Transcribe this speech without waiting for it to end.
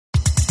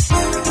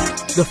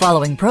The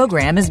following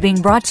program is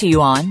being brought to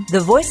you on the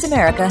Voice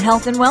America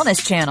Health and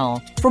Wellness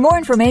Channel. For more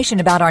information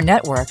about our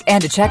network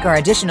and to check our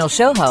additional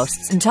show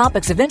hosts and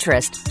topics of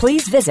interest,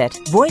 please visit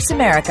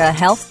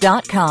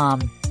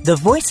voiceamericahealth.com. The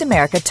Voice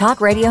America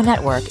Talk Radio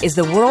Network is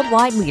the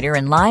worldwide leader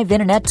in live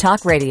Internet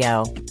talk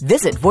radio.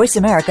 Visit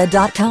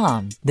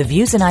voiceamerica.com. The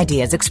views and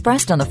ideas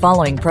expressed on the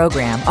following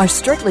program are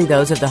strictly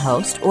those of the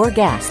host or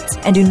guests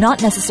and do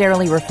not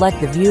necessarily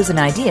reflect the views and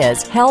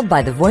ideas held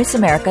by the Voice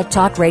America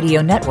Talk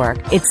Radio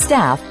Network, its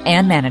staff,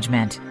 and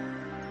management.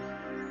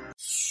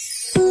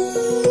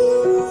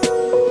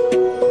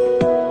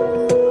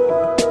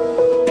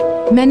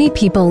 Many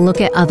people look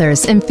at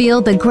others and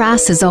feel the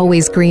grass is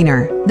always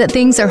greener, that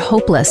things are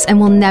hopeless and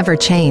will never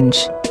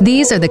change.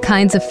 These are the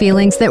kinds of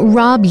feelings that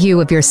rob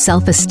you of your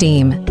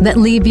self-esteem, that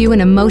leave you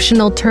in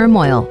emotional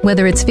turmoil,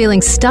 whether it's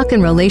feeling stuck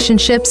in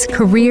relationships,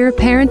 career,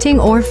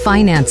 parenting, or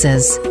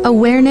finances.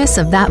 Awareness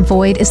of that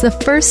void is the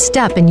first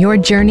step in your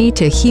journey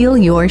to heal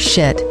your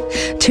shit.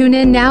 Tune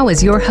in now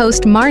as your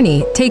host,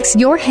 Marni, takes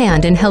your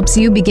hand and helps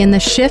you begin the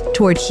shift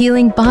toward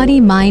healing body,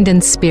 mind,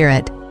 and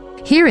spirit.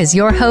 Here is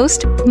your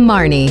host,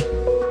 Marni.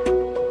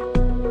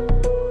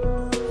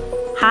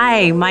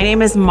 Hi, my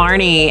name is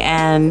Marni,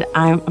 and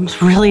I'm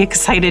really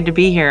excited to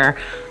be here.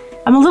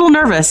 I'm a little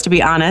nervous, to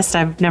be honest.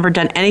 I've never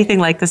done anything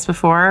like this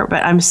before,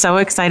 but I'm so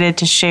excited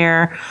to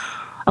share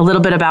a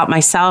little bit about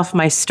myself,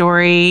 my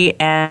story,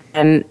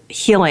 and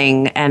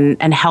healing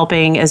and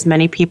helping as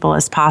many people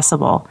as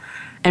possible.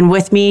 And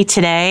with me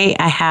today,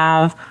 I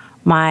have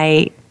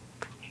I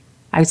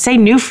would say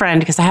new friend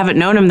because I haven't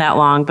known him that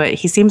long, but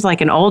he seems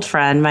like an old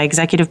friend, my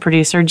executive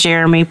producer,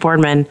 Jeremy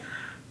Bornman.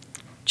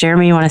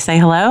 Jeremy, you want to say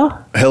hello?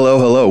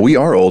 Hello. We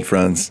are old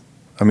friends.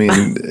 I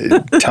mean,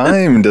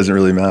 time doesn't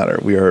really matter.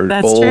 We are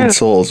old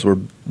souls. We're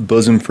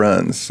bosom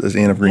friends, as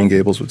Anne of Green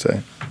Gables would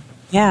say.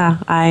 Yeah,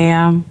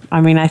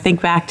 I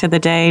think back to the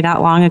day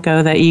not long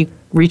ago that you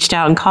reached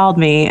out and called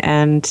me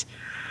and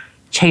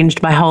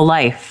changed my whole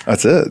life.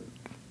 That's it.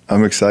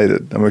 I'm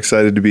excited. I'm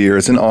excited to be here.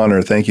 It's an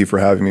honor. Thank you for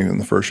having me on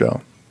the first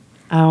show.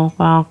 Oh,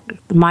 well,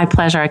 my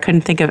pleasure. I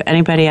couldn't think of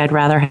anybody I'd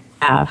rather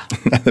have.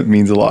 That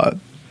means a lot.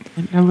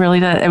 It really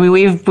does. I mean,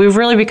 we've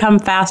really become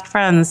fast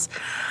friends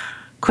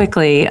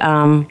quickly.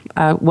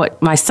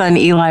 What my son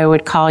Eli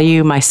would call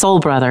you, my soul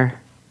brother.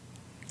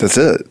 That's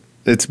it.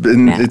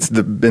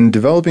 Been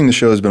developing the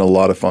show has been a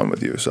lot of fun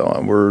with you.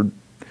 So we're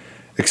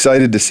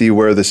excited to see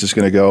where this is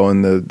going to go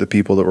and the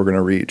people that we're going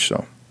to reach.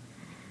 So.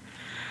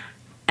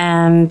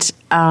 And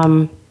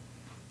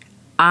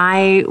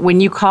when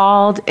you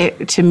called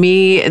it to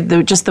me,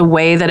 just the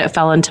way that it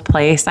fell into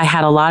place, I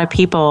had a lot of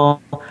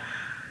people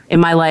in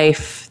my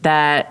life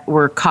that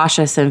were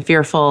cautious and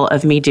fearful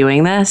of me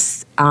doing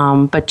this.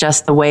 But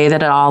just the way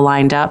that it all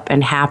lined up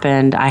and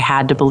happened, I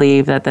had to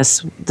believe that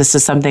this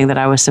is something that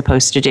I was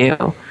supposed to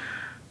do.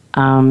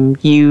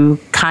 You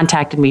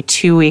contacted me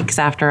 2 weeks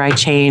after I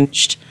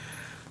changed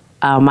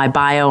my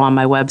bio on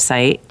my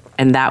website,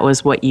 and that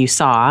was what you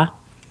saw.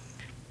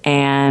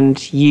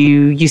 And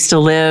you used to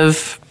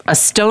live a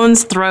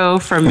stone's throw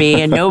from me,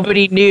 and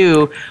nobody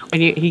knew.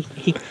 When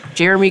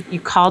Jeremy, you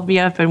called me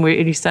up and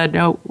you said,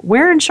 "No,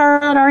 where in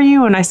Charlotte are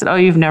you?" And I said, "Oh,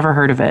 you've never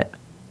heard of it.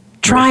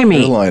 Try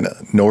me."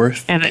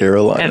 North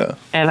Carolina.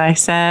 And I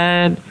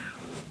said,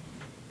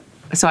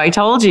 so I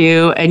told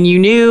you, and you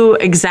knew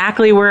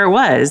exactly where it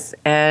was.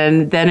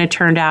 And then it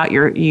turned out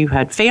you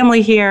had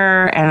family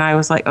here, and I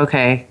was like,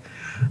 okay,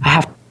 I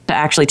have to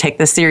actually take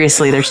this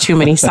seriously. There's too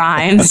many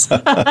signs.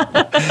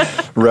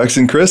 Rex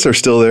and Chris are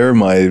still there,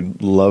 my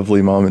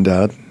lovely mom and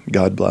dad.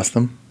 God bless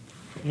them.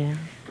 Yeah.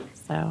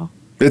 So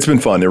it's been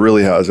fun. It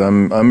really has.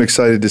 I'm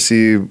excited to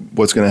see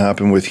what's going to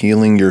happen with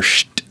healing your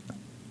shit.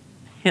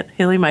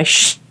 Healing my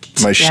shit.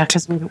 Yeah,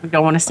 because we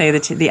don't want to say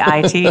the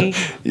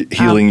IT.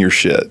 Healing your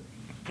shit.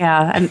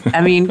 Yeah, and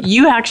I mean,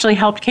 you actually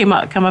helped come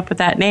up with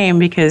that name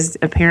because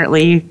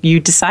apparently you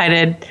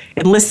decided,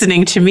 in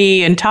listening to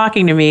me and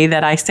talking to me,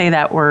 that I say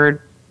that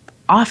word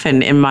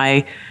often in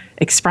my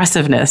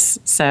expressiveness.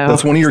 So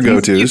that's one of your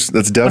go-tos.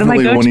 That's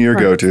definitely one of your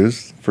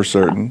go-tos for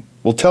certain.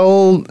 Well,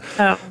 tell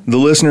the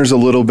listeners a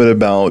little bit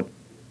about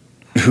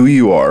who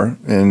you are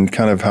and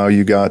kind of how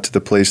you got to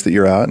the place that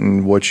you're at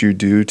and what you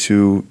do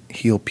to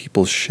heal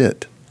people's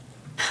shit.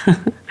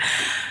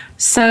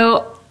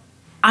 So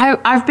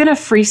I've been a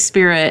free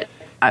spirit.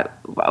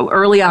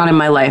 Early on in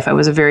my life, I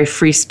was a very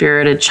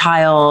free-spirited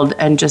child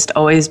and just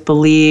always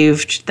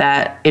believed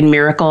that in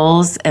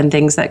miracles and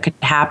things that could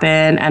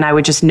happen, and I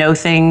would just know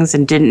things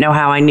and didn't know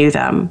how I knew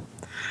them.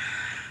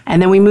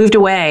 And then we moved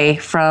away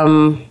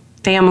from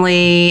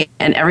family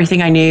and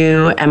everything I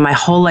knew, and my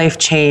whole life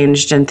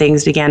changed, and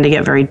things began to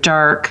get very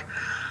dark.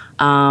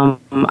 I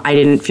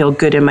didn't feel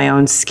good in my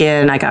own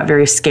skin. I got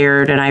very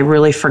scared, and I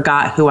really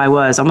forgot who I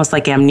was, almost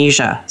like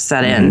amnesia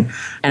set in.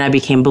 And I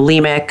became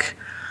bulimic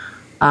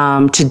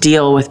to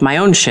deal with my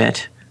own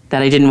shit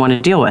that I didn't want to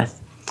deal with.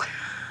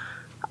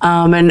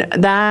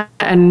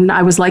 And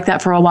I was like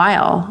that for a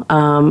while.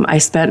 I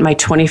spent my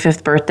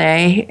 25th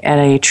birthday at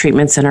a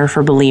treatment center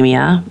for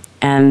bulimia,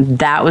 and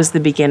that was the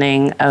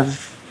beginning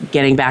of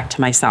getting back to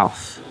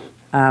myself.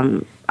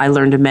 I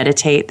learned to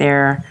meditate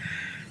there,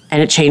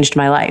 and it changed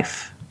my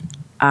life.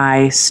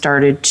 I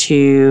started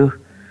to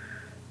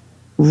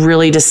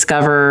really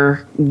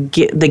discover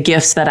the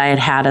gifts that I had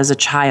had as a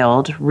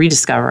child,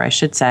 rediscover, I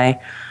should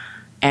say.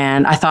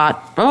 And I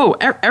thought, oh,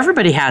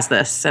 everybody has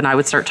this. And I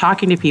would start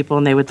talking to people,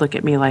 and they would look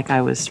at me like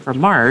I was from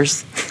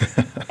Mars.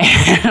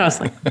 And I was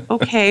like,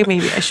 okay,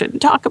 maybe I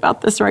shouldn't talk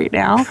about this right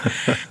now.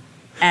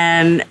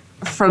 And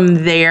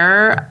from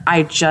there,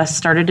 I just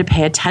started to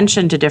pay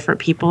attention to different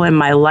people in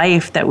my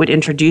life that would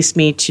introduce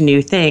me to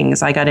new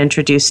things. I got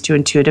introduced to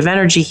intuitive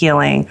energy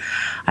healing.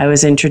 I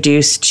was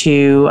introduced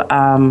to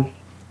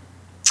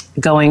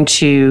going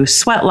to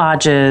sweat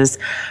lodges,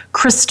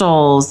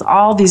 crystals,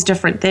 all these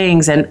different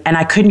things. And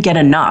I couldn't get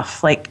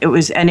enough. It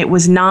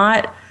was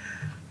not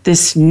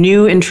this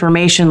new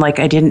information like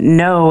I didn't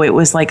know. It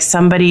was like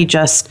somebody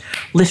just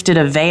lifted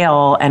a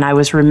veil, and I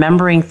was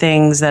remembering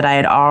things that I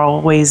had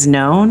always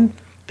known,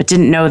 but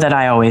didn't know that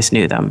I always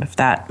knew them, if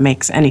that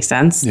makes any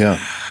sense. Yeah.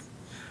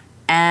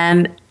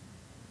 And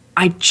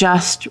I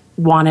just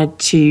wanted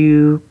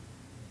to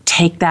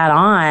take that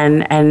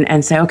on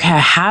and say, okay, I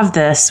have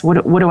this.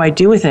 What do I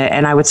do with it?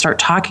 And I would start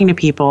talking to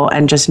people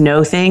and just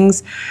know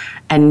things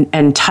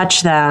and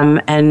touch them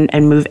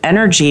and move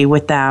energy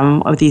with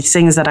them of these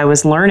things that I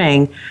was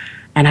learning.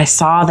 And I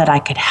saw that I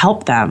could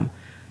help them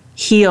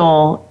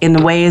heal in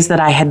the ways that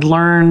I had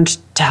learned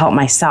to help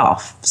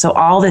myself. So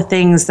all the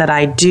things that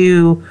I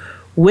do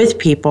with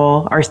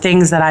people are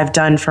things that I've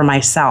done for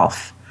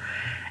myself.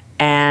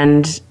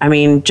 And I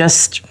mean,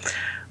 just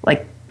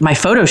like my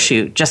photo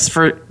shoot, just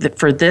for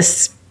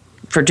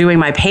doing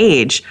my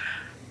page,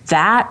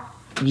 that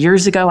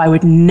years ago I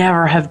would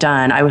never have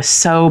done. I was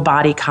so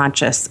body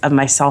conscious of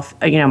myself.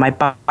 My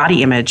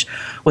body image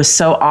was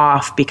so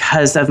off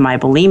because of my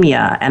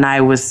bulimia, and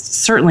I was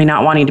certainly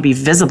not wanting to be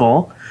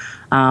visible.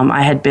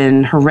 I had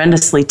been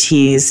horrendously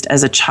teased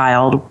as a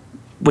child,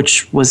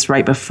 which was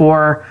right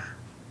before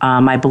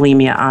my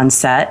bulimia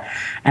onset,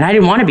 and I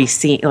didn't want to be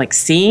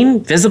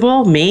seen,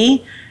 visible,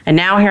 me. And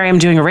now here I am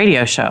doing a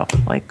radio show.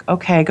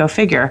 Okay, go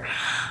figure.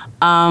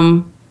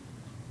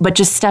 But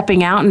just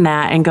stepping out in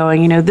that and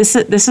going, this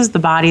is the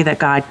body that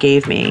God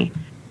gave me,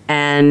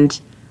 and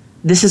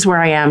this is where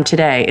I am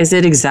today. Is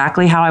it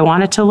exactly how I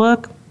want it to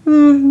look?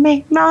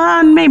 Maybe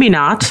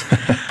not.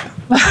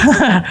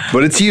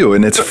 But it's you,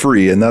 and it's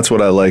free, and that's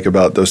what I like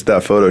about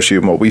that photo shoot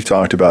and what we've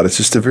talked about. It's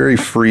just a very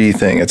free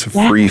thing. It's a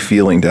free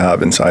feeling to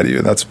have inside of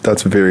you.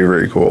 That's very,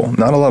 very cool.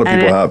 Not a lot of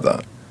people have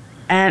that.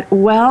 And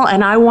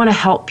I want to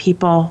help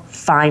people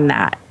find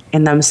that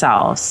in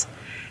themselves.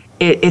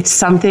 It's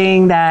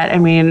something that,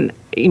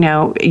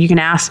 you can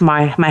ask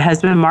my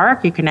husband,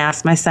 Mark, you can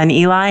ask my son,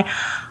 Eli.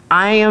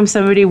 I am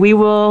somebody,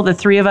 the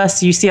three of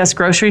us, you see us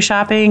grocery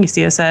shopping, you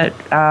see us at,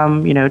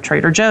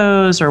 Trader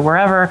Joe's or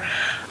wherever,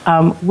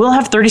 we'll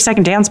have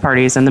 30-second dance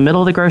parties in the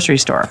middle of the grocery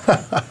store.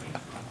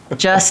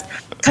 Just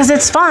because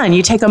it's fun.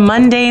 You take a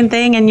mundane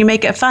thing and you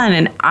make it fun.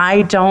 And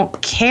I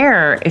don't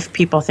care if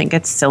people think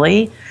it's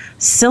silly.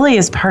 Silly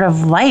is part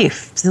of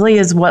life. Silly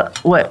is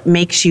what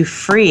makes you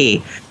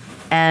free.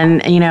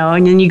 And,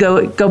 and then you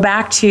go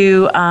back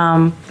to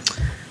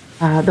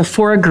the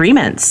 4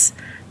 Agreements.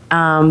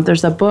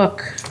 There's a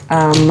book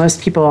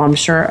most people, I'm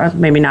sure,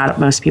 maybe not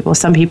most people,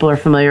 some people are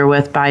familiar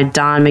with, by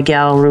Don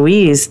Miguel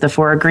Ruiz, the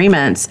 4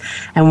 Agreements.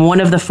 And one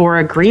of the 4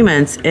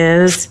 Agreements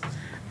is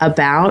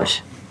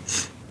about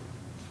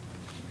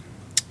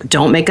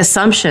don't make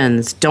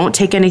assumptions, don't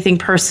take anything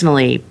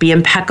personally, be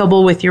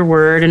impeccable with your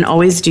word, and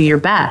always do your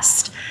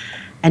best.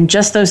 And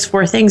just those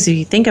 4 things, if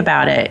you think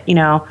about it,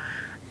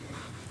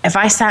 if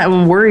I sat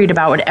and worried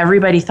about what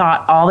everybody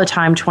thought all the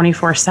time,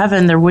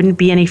 24/7, there wouldn't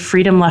be any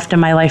freedom left in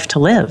my life to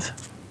live.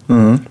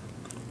 Mm-hmm.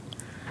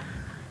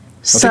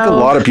 I think a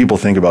lot of people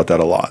think about that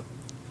a lot.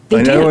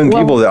 I know in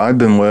people that I've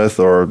been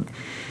with or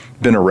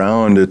been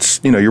around,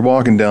 it's, you're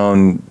walking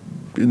down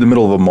in the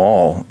middle of a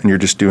mall and you're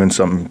just doing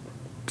something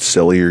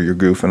silly or you're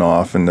goofing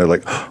off, and they're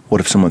like, what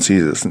if someone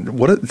sees this?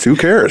 Who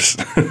cares?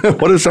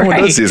 What if someone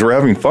does see this? We're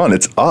having fun.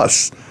 It's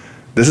us.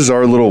 This is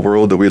our little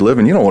world that we live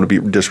in. You don't want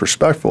to be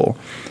disrespectful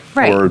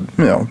or,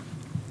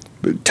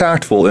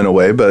 tactful in a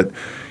way, but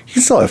you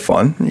can still have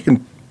fun. You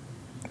can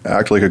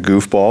act like a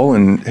goofball,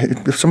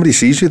 and if somebody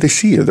sees you, they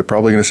see you. They're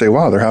probably going to say,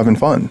 wow, they're having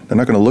fun. They're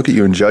not going to look at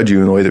you and judge you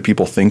in the way that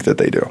people think that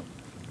they do.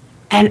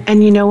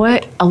 And you know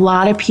what? A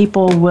lot of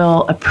people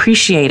will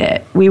appreciate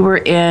it. We were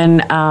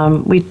in,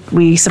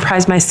 we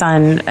surprised my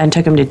son and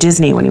took him to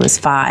Disney when he was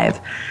 5.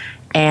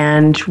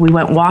 And we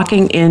went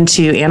walking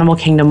into Animal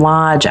Kingdom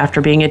Lodge after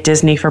being at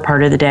Disney for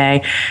part of the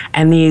day.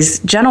 And these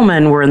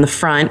gentlemen were in the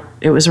front.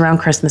 It was around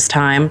Christmas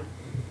time.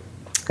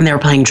 And they were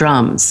playing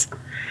drums.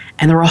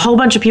 And there were a whole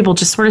bunch of people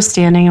just sort of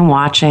standing and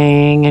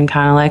watching and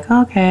kind of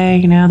like,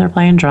 okay, they're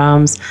playing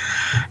drums.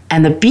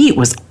 And the beat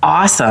was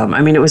awesome.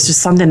 It was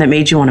just something that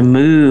made you want to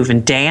move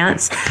and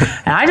dance.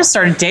 And I just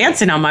started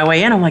dancing on my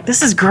way in. I'm like,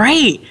 this is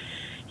great.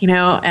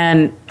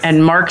 And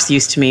Mark's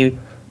used to me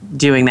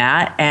doing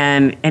that.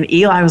 And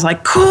Eli was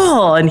like,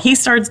 cool. And he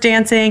starts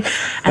dancing.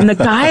 And the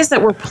guys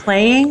that were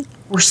playing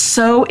were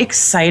so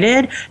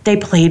excited. They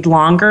played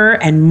longer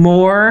and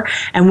more,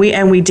 and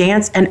we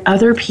danced, and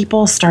other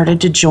people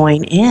started to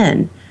join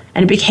in,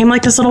 and it became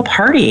like this little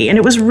party. And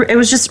it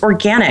was just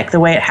organic the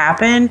way it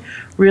happened.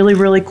 Really,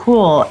 really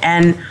cool.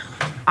 And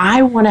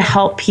I want to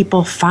help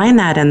people find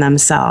that in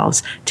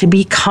themselves, to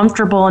be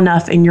comfortable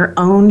enough in your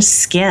own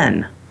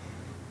skin.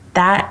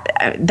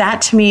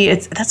 That to me,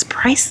 that's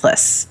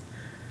priceless.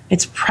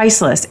 It's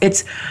priceless.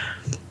 It's,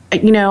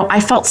 I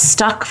felt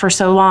stuck for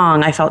so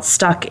long. I felt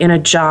stuck in a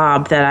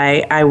job that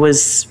I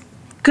was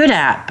good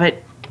at,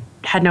 but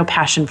had no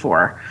passion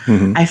for.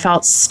 Mm-hmm. I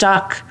felt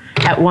stuck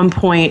at one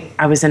point.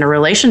 I was in a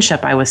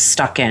relationship I was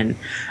stuck in.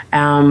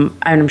 And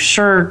I'm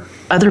sure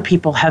other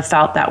people have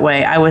felt that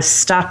way. I was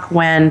stuck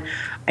when,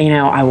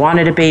 I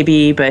wanted a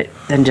baby, but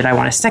then did I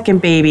want a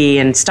second baby,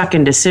 and stuck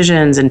in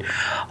decisions, and,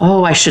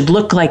 I should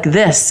look like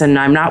this, and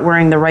I'm not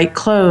wearing the right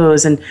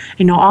clothes. And,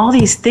 all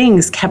these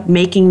things kept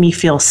making me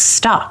feel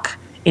stuck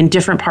in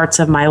different parts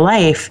of my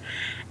life.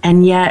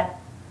 And yet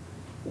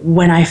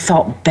when I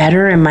felt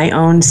better in my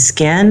own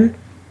skin,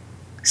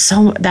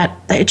 so that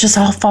it just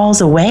all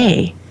falls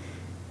away,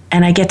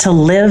 and I get to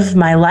live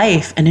my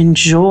life and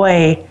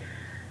enjoy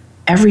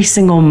every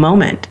single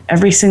moment,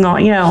 every single,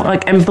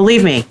 and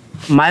believe me,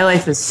 my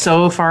life is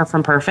so far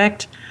from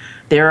perfect.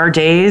 There are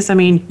days,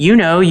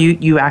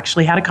 you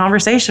actually had a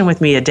conversation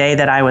with me a day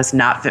that I was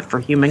not fit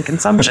for human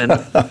consumption.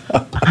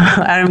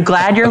 I'm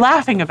glad you're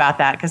laughing about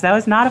that, because that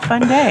was not a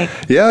fun day.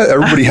 Yeah,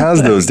 everybody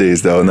has those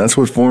days, though, and that's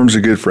what forms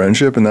a good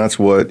friendship, and that's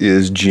what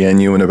is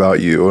genuine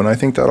about you. And I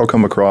think that'll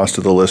come across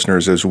to the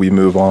listeners as we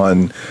move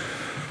on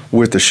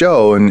with the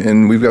show.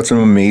 And we've got some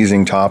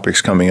amazing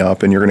topics coming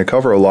up, and you're going to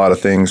cover a lot of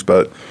things,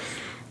 but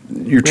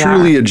you're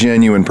truly a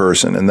genuine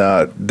person, and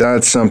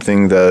that's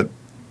something that,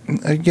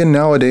 again,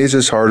 nowadays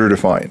is harder to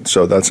find.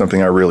 So that's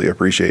something I really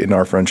appreciate in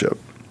our friendship.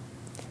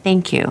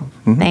 Thank you.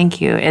 Mm-hmm. Thank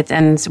you.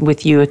 And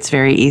with you, it's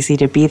very easy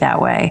to be that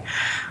way.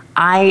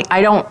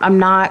 I'm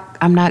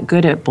not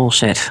good at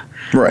bullshit.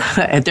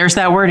 Right. There's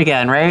that word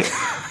again, right?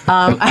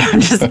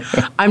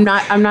 I'm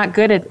not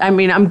good at,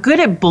 I'm good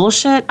at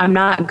bullshit. I'm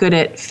not good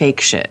at fake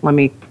shit. Let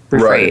me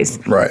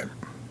rephrase. Right.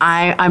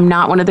 I'm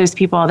not one of those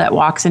people that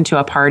walks into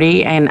a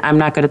party, and I'm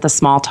not good at the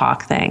small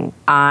talk thing.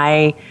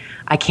 I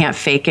can't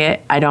fake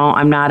it.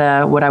 I'm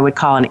not what I would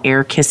call an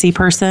air kissy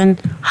person.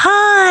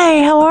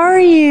 Hi, how are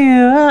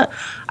you?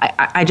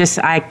 I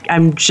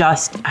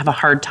have a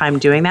hard time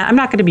doing that. I'm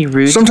not going to be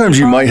rude. Sometimes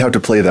you might have to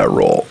play that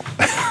role.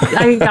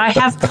 I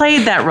have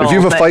played that role. If you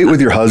have a fight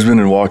with your husband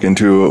and walk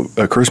into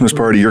a Christmas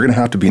party, you're going to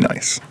have to be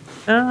nice.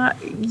 Yeah.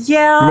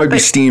 You might be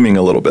steaming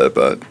a little bit,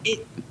 but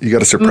you got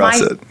to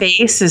suppress it. My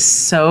face is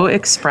so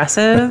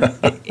expressive.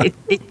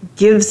 it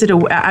gives it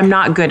away. I'm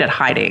not good at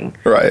hiding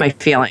my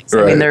feelings.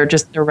 Right.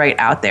 They're right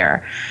out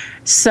there.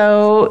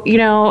 So,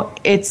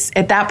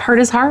 that part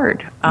is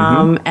hard.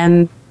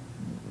 And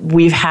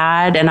we've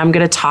had, and I'm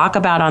going to talk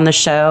about on the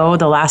show,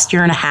 the last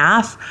year and a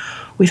half,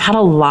 we've had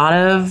a lot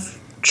of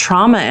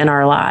trauma in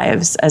our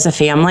lives as a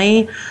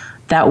family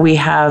that we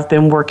have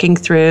been working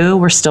through.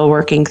 We're still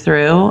working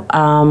through,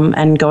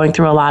 and going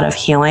through a lot of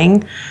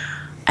healing.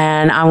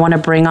 And I want to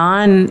bring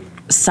on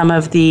some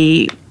of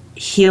the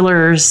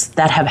healers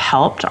that have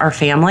helped our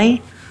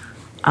family,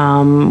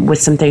 with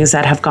some things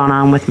that have gone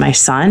on with my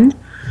son,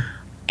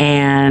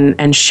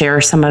 and share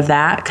some of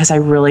that, because I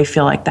really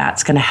feel like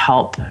that's going to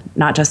help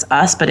not just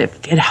us, but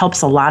it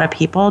helps a lot of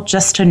people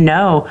just to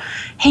know,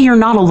 hey, you're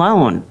not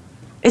alone.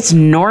 It's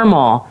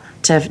normal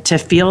to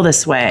feel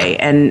this way.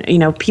 And,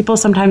 people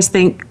sometimes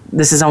think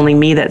this is only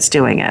me that's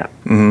doing it.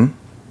 Mm-hmm.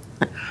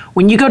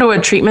 When you go to a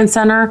treatment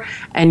center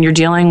and you're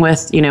dealing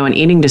with, an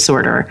eating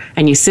disorder,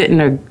 and you sit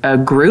in a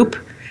group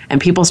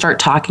and people start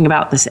talking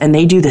about this, and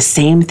they do the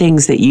same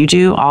things that you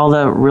do, all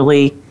the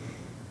really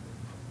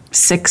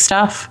sick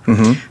stuff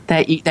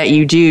that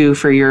you do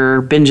for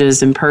your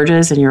binges and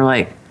purges, and you're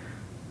like,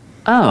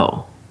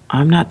 oh,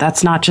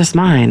 that's not just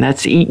mine.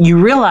 You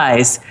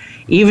realize,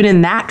 even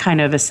in that kind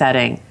of a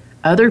setting,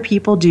 other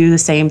people do the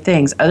same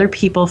things. Other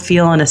people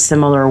feel in a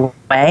similar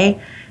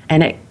way,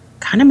 and it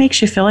kind of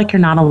makes you feel like you're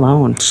not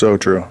alone. So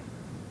true.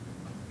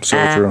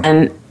 True.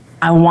 And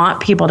I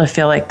want people to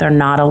feel like they're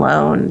not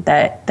alone,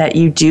 that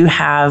you do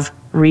have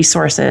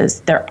resources.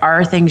 There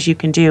are things you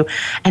can do.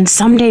 And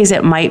some days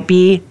it might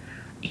be,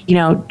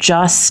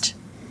 just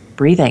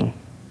breathing.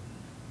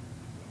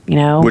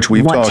 Which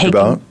we've talked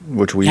about,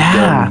 which we've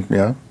done.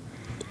 Yeah.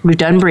 We've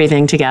done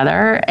breathing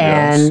together.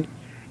 And,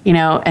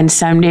 and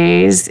some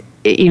days,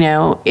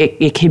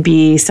 it could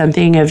be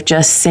something of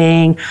just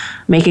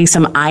making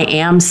some I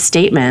am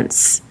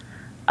statements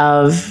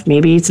of,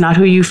 maybe it's not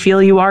who you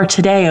feel you are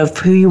today, of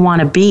who you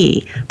want to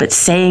be, but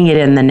saying it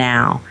in the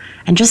now.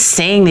 And just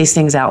saying these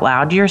things out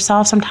loud to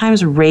yourself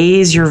sometimes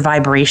raise your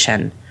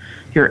vibration,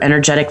 your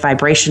energetic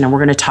vibration. And we're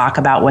going to talk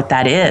about what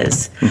that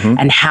is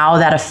and how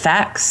that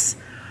affects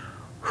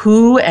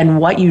who and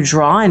what you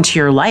draw into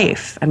your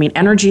life.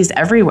 Energy is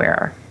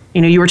everywhere.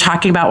 You were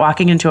talking about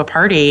walking into a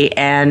party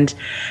and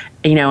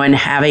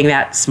having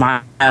that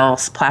smile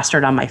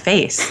plastered on my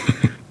face.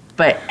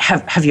 But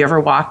have you ever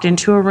walked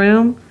into a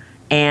room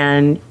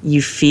and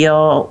you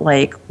feel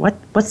like,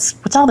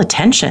 what's all the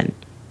tension?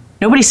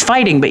 Nobody's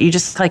fighting, but you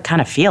just like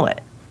kind of feel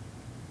it.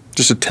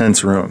 Just a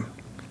tense room.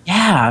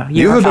 Yeah.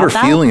 You have a better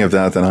feeling of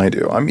that than I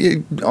do. I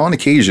mean, on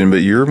occasion, but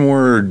you're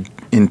more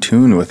in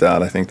tune with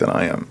that, I think, than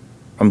I am.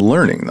 I'm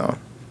learning, though.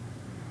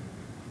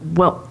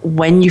 Well,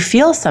 when you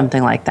feel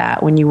something like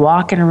that, when you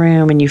walk in a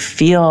room and you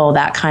feel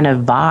that kind of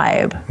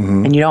vibe,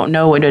 and you don't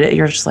know what it is,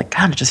 you're just like,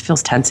 God, it just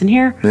feels tense in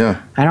here.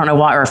 Yeah. I don't know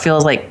why, or it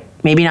feels like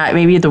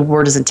maybe the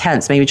word isn't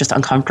tense, maybe just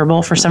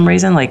uncomfortable for some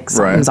reason, like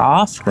something's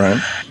off.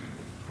 Right.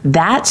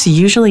 That's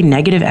usually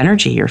negative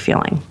energy you're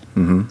feeling.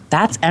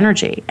 That's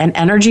energy. And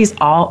energy is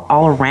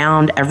all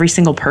around every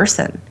single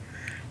person.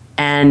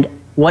 And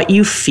what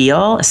you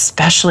feel,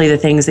 especially the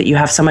things that you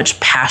have so much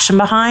passion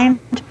behind,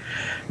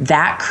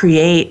 that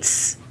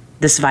creates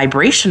this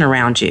vibration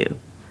around you.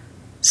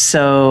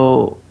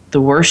 So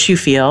the worse you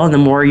feel and the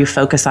more you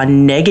focus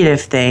on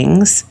negative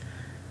things,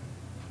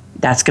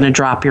 that's going to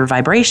drop your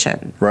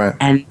vibration. Right.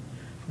 And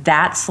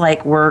that's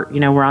like we're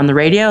on the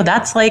radio.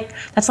 That's like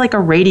a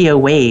radio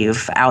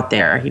wave out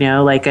there,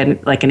 like an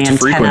antenna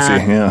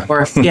frequency,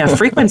 or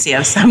frequency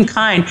of some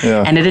kind.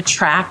 Yeah. And it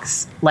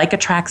attracts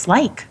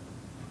like.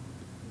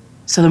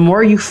 So the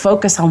more you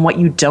focus on what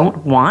you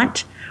don't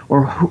want,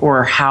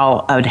 or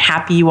how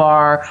unhappy you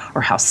are,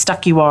 or how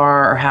stuck you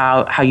are, or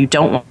how you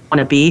don't want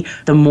to be,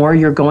 the more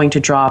you're going to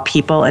draw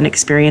people and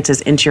experiences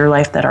into your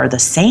life that are the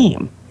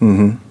same.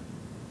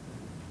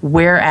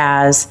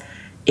 Whereas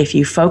if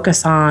you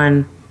focus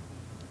on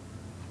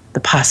the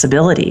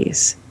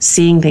possibilities,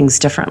 seeing things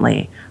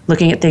differently,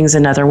 looking at things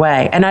another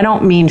way. And I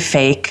don't mean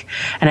fake,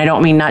 and I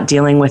don't mean not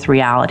dealing with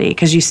reality,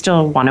 because you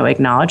still want to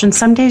acknowledge, and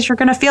some days you're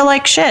going to feel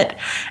like shit,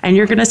 and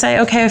you're going to say,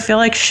 okay, I feel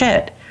like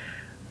shit.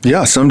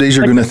 Yeah, some days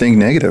you're going to think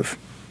negative.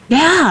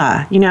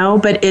 Yeah,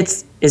 but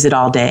is it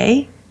all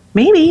day?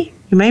 Maybe.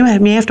 You may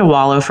have to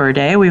wallow for a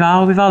day. We've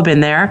all been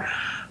there.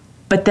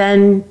 But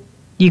then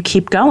you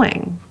keep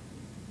going.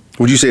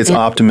 Would you say it's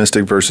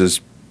optimistic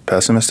versus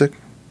pessimistic?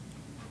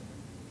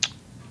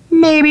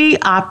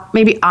 Maybe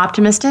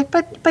optimistic,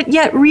 but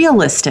yet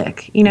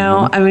realistic.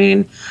 I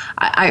mean,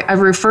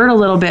 I've referred a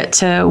little bit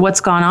to what's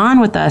gone on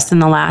with us in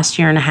the last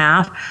year and a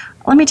half.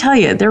 Let me tell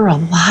you, there were a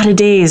lot of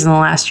days in the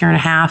last year and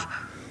a half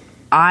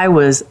I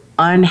was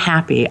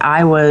unhappy.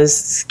 I was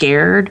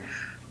scared,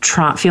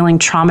 feeling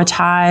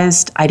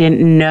traumatized. I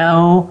didn't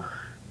know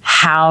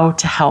how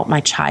to help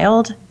my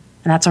child,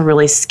 and that's a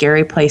really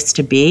scary place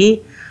to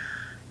be.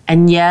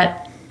 And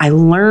yet I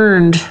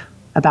learned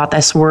about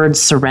this word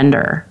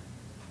surrender,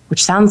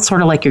 which sounds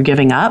sort of like you're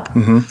giving up.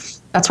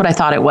 That's what I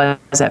thought it was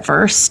at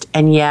first.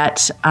 And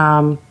yet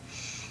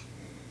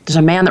there's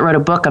a man that wrote a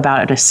book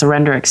about it, a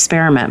surrender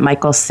experiment,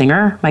 Michael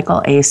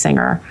A.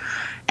 Singer.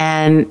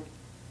 And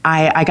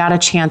I got a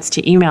chance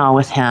to email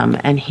with him,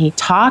 and he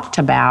talked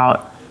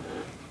about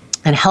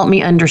and helped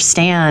me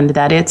understand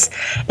that it's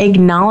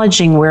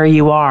acknowledging where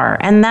you are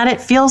and that it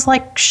feels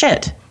like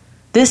shit.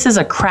 This is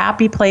a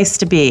crappy place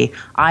to be.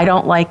 I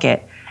don't like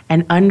it.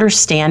 And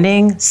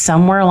understanding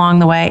somewhere along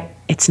the way,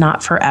 it's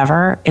not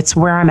forever. It's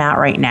where I'm at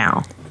right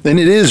now. And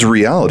it is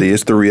reality.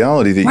 It's the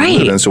reality that you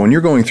live in. So when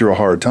you're going through a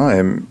hard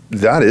time,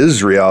 that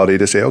is reality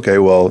to say, okay,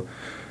 well,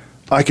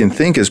 I can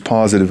think as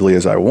positively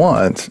as I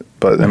want,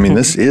 but I mean,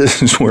 this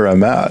is where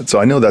I'm at. So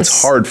I know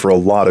that's hard for a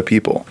lot of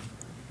people.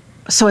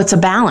 So it's a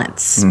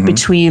balance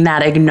between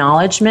that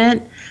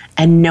acknowledgement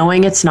and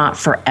knowing it's not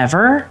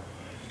forever,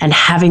 and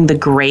having the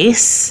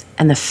grace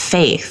and the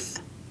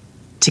faith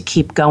to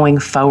keep going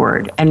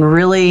forward and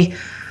really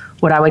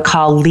what I would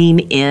call lean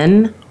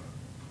in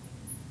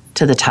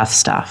to the tough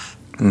stuff.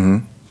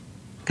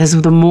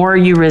 Because the more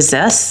you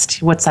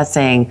resist, what's that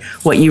saying?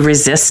 What you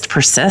resist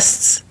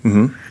persists.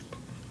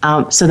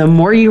 So the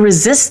more you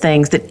resist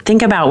things,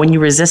 think about when you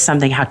resist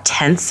something, how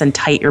tense and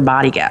tight your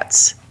body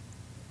gets.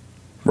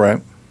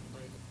 Right.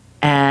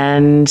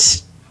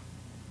 And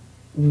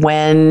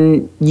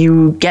when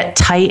you get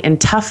tight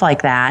and tough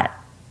like that,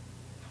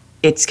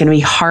 it's going to be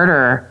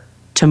harder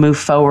to move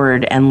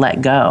forward and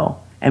let go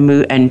and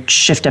move and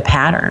shift a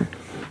pattern.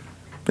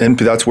 And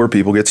that's where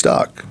people get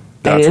stuck.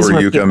 That's where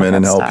you come in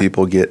and help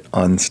people get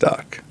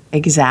unstuck.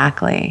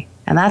 Exactly.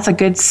 And that's a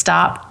good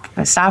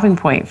stopping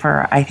point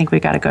for, I think we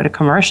got to go to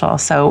commercial.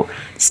 So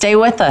stay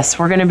with us.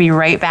 We're going to be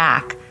right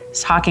back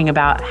talking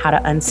about how to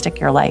unstick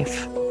your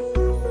life.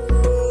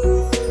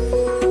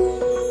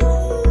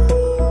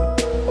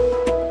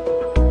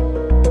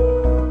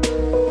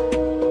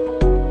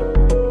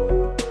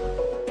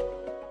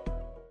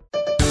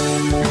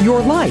 Your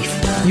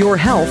life, your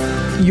health,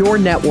 your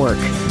network.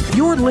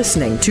 You're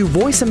listening to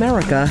Voice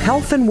America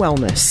Health and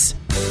Wellness.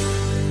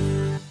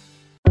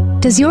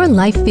 Does your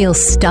life feel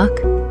stuck?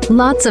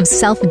 Lots of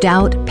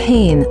self-doubt,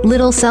 pain,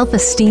 little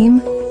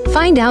self-esteem?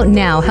 Find out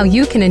now how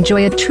you can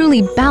enjoy a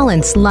truly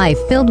balanced life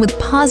filled with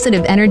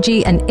positive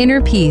energy and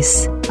inner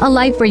peace. A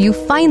life where you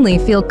finally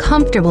feel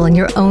comfortable in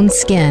your own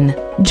skin.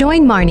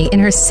 Join Marni in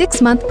her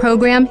 6-month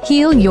program,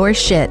 Heal Your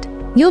Shit.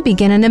 You'll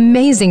begin an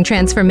amazing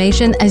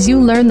transformation as you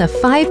learn the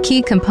 5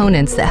 key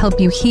components that help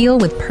you heal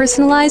with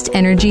personalized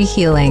energy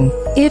healing.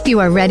 If you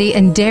are ready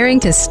and daring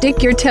to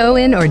stick your toe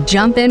in or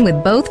jump in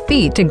with both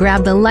feet to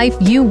grab the life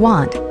you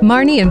want,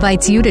 Marni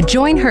invites you to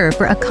join her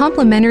for a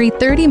complimentary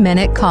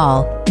 30-minute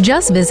call.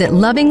 Just visit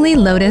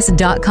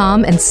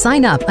lovinglylotus.com and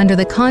sign up under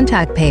the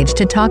contact page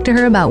to talk to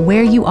her about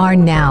where you are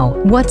now,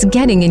 what's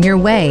getting in your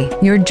way,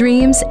 your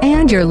dreams,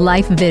 and your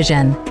life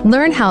vision.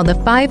 Learn how the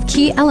 5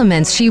 key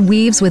elements she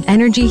weaves with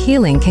energy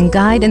healing can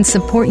guide and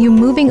support you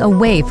moving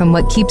away from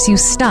what keeps you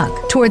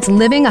stuck towards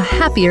living a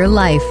happier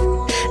life.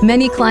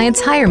 Many clients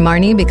hire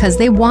Marni because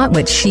they want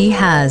what she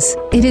has.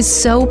 It is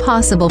so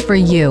possible for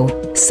you.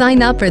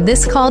 Sign up for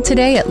this call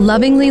today at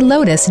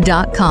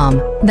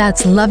lovinglylotus.com.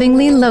 That's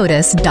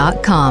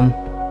lovinglylotus.com.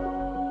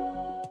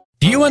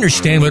 Do you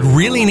understand what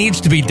really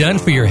needs to be done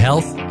for your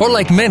health? Or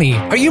like many,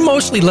 are you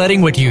mostly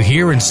letting what you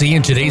hear and see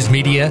in today's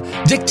media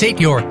dictate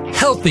your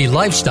healthy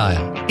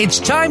lifestyle? It's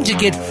time to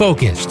get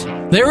focused.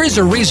 There is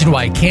a reason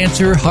why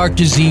cancer, heart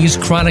disease,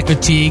 chronic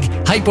fatigue,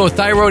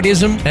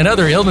 hypothyroidism, and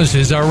other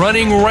illnesses are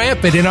running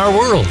rampant in our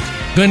world.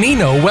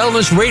 Ganino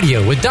Wellness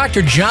Radio with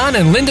Dr. John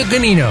and Linda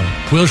Ganino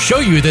will show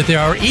you that there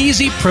are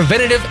easy,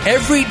 preventative,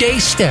 everyday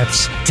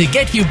steps to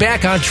get you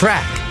back on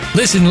track.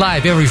 Listen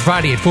live every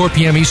Friday at 4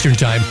 p.m. Eastern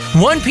Time,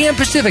 1 p.m.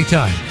 Pacific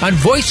Time on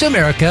Voice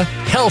America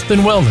Health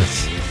and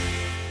Wellness.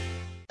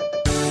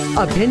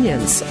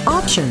 Opinions,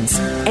 options,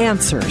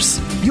 answers.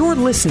 You're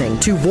listening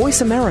to Voice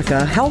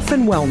America Health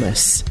and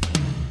Wellness.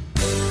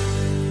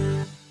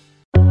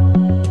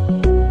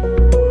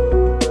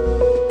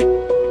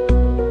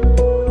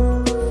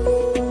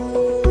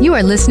 You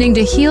are listening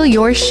to Heal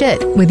Your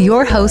Shit with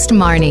your host,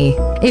 Marni.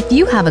 If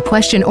you have a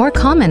question or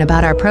comment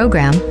about our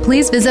program,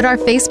 please visit our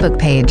Facebook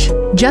page.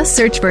 Just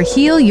search for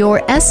Heal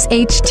Your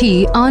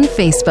SHT on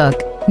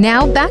Facebook.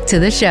 Now back to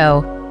the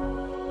show.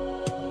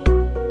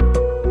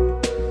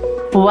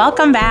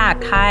 Welcome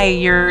back. Hi,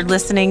 you're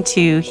listening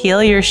to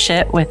Heal Your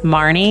Shit with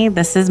Marni.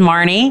 This is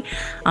Marni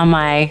on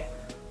my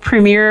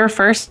premiere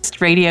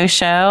first radio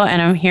show,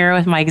 and I'm here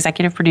with my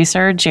executive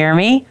producer,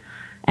 Jeremy,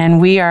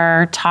 and we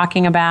are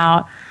talking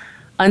about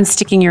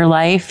unsticking your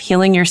life,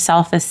 healing your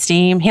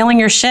self-esteem, healing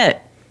your shit,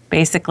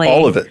 basically.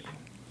 All of it.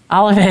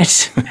 All of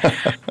it.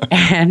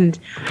 and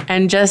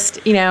just,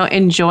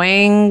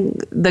 enjoying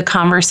the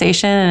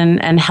conversation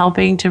and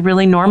helping to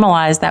really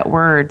normalize that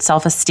word,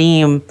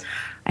 self-esteem.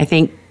 I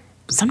think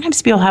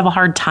sometimes people have a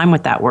hard time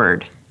with that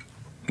word.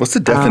 What's the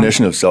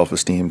definition of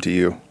self-esteem to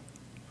you?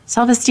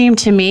 Self-esteem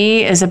to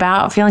me is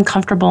about feeling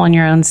comfortable in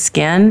your own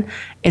skin.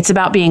 It's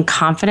about being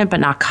confident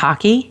but not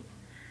cocky.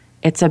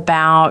 It's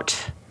about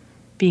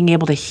being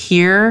able to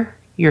hear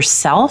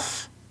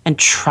yourself and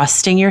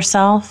trusting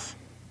yourself.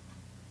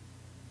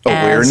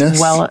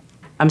 Awareness?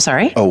 I'm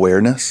sorry?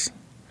 Awareness?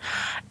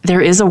 There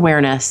is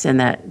awareness in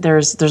that.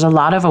 There's a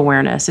lot of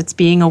awareness. It's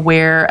being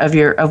aware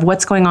of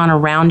what's going on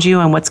around you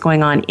and what's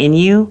going on in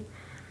you.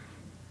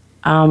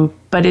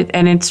 But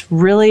it's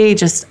really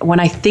just, when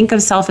I think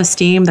of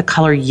self-esteem, the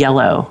color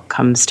yellow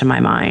comes to my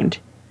mind.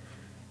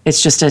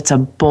 It's a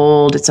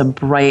bold, it's a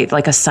bright,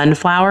 like a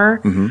sunflower,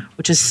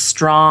 which is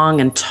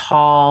strong and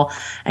tall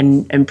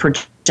and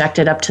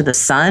projected up to the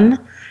sun.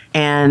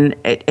 And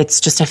it's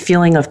just a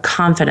feeling of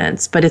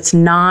confidence, but it's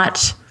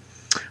not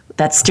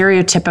that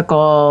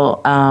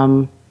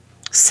stereotypical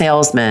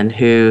salesman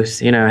who's,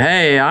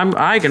 hey,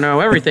 I can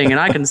know everything and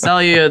I can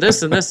sell you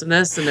this and this and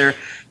this. And they're,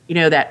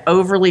 that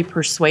overly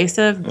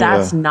persuasive.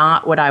 That's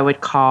not what I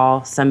would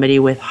call somebody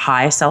with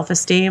high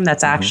self-esteem.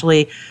 That's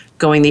actually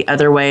going the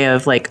other way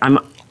of like, I'm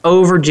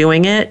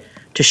overdoing it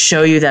to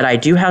show you that I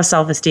do have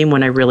self-esteem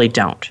when I really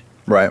don't.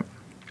 Right.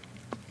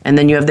 And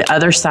then you have the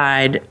other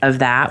side of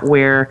that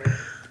where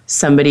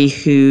somebody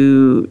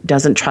who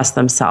doesn't trust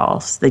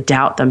themselves, they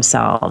doubt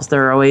themselves.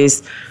 They're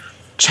always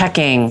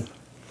checking,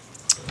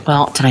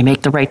 well, did I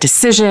make the right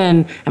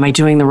decision? Am I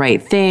doing the right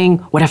thing?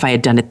 What if I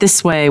had done it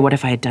this way? What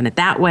if I had done it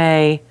that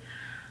way?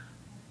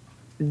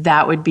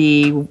 That would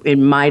be,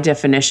 in my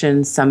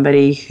definition,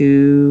 somebody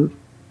who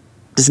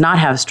does not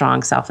have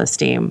strong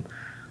self-esteem.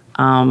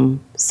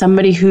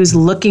 Somebody who's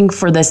looking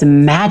for this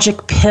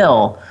magic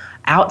pill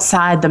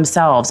outside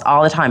themselves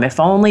all the time. If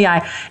only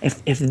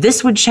if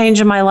this would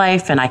change in my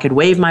life and I could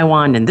wave my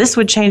wand and this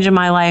would change in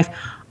my life,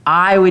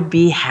 I would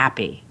be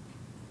happy.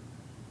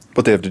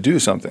 But they have to do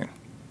something.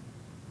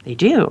 They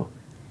do.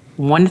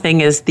 One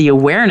thing is the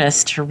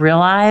awareness to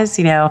realize,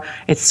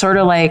 it's sort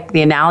of like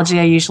the analogy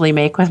I usually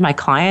make with my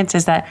clients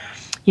is that,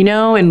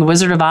 in The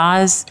Wizard of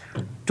Oz,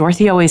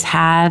 Dorothy always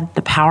had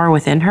the power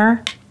within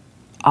her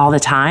all the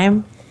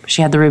time.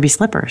 She had the ruby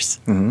slippers,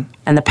 and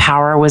the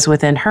power was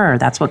within her.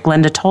 That's what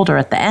Glinda told her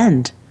at the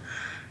end.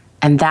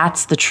 And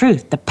that's the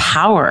truth. The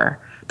power,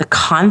 the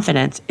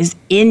confidence is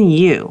in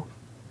you.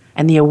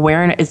 And the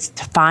awareness is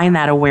to find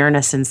that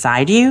awareness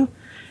inside you.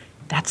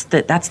 That's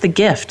the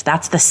gift.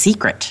 That's the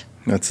secret.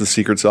 That's the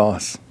secret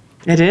sauce.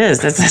 It is.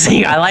 That's the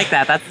secret. I like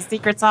that. That's the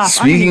secret sauce.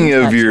 Speaking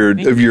of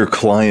your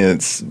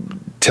clients,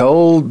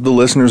 Tell the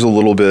listeners a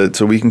little bit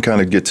so we can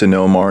kind of get to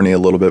know Marni a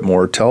little bit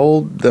more.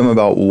 Tell them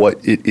about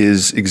what it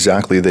is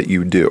exactly that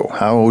you do.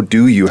 How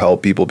do you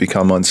help people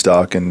become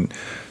unstuck, and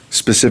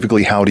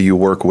specifically, how do you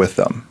work with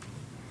them?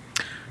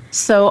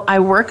 So I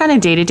work on a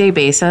day-to-day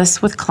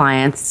basis with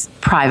clients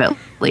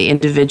privately,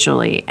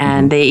 individually,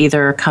 and they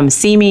either come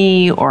see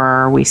me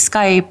or we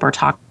Skype or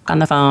talk on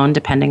the phone,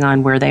 depending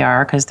on where they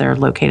are, because they're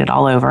located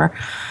all over.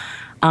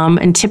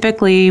 And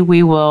typically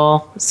we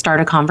will start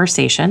a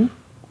conversation,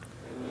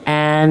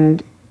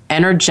 and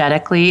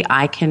energetically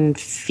I can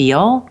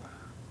feel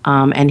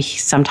and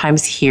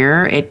sometimes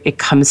hear. It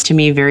comes to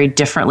me very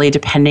differently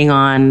depending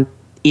on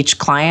each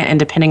client and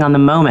depending on the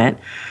moment.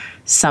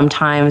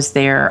 Sometimes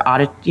they're,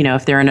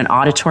 if they're in an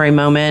auditory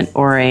moment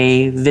or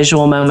a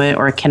visual moment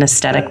or a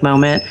kinesthetic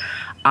moment,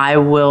 I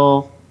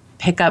will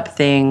pick up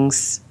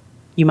things.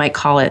 You might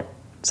call it,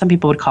 some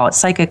people would call it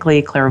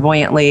psychically,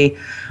 clairvoyantly.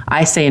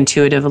 I say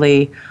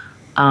intuitively.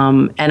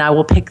 And I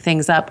will pick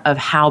things up of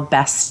how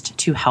best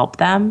to help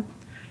them.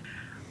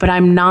 But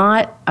I'm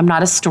not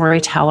a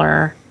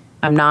storyteller.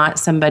 I'm not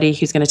somebody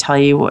who's going to tell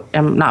you,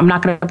 I'm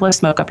not going to blow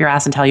smoke up your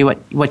ass and tell you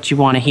what you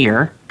want to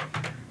hear.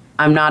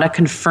 I'm not a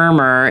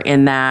confirmer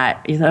in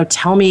that,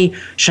 tell me,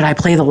 should I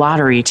play the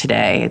lottery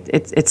today?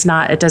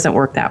 It doesn't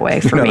work that way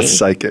for me. You're not a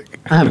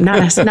psychic.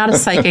 Not a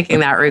psychic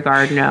in that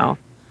regard, no.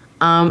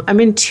 I'm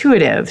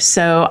intuitive,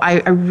 so I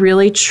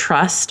really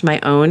trust my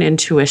own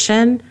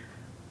intuition,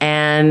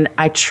 and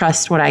I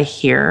trust what I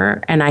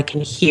hear, and I can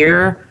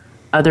hear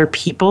other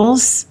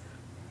people's,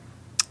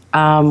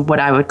 what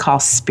I would call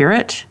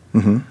spirit,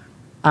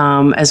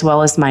 as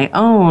well as my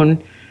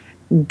own,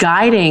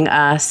 guiding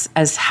us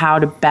as how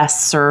to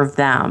best serve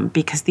them.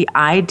 Because the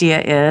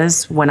idea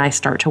is, when I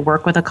start to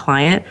work with a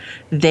client,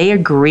 they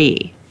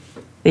agree.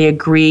 They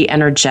agree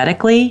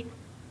energetically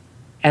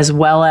as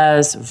well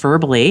as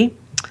verbally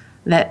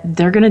that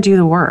they're going to do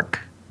the work.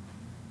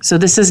 So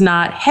this is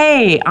not,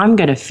 hey, I'm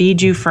going to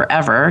feed you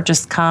forever.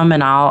 Just come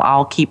and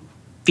I'll keep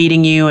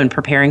feeding you and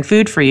preparing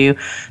food for you.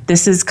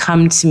 This is,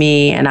 come to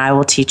me and I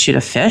will teach you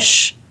to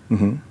fish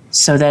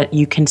so that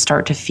you can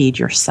start to feed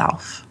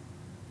yourself.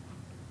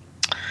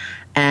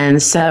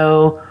 And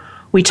so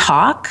we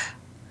talk.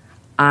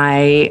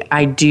 I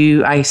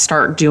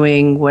start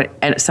doing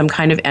some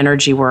kind of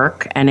energy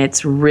work, and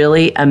it's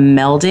really a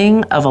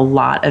melding of a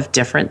lot of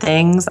different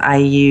things.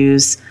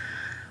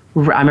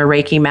 I'm a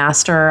Reiki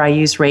master. I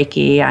use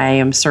Reiki. I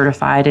am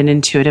certified in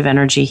intuitive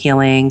energy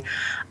healing.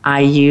 I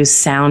use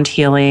sound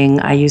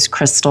healing. I use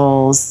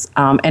crystals.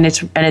 And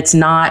it's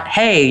not,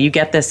 hey, you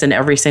get this in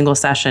every single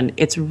session.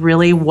 It's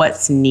really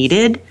what's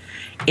needed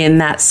in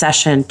that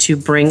session to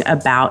bring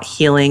about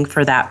healing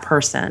for that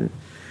person.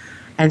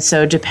 And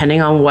so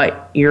depending on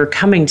what you're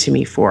coming to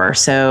me for,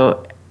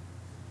 so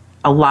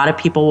a lot of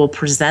people will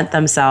present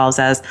themselves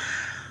as,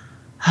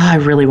 I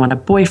really want a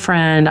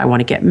boyfriend, I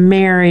want to get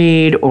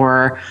married,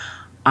 or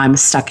I'm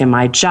stuck in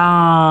my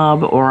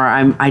job, or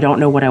I don't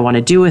know what I want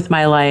to do with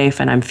my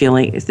life, and I'm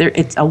feeling,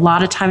 it's a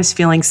lot of times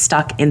feeling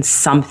stuck in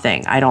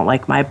something. I don't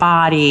like my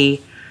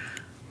body.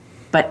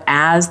 But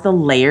as the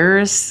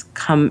layers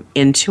come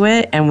into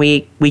it and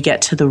we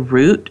get to the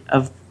root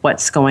of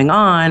what's going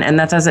on, and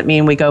that doesn't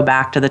mean we go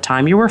back to the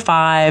time you were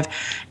 5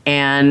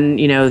 and,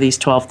 these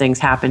 12 things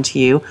happened to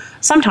you.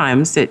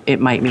 Sometimes it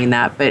might mean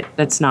that, but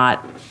that's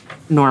not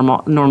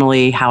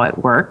normally how it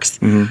works.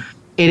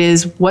 It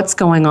is what's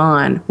going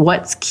on,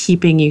 what's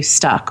keeping you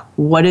stuck,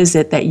 what is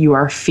it that you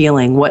are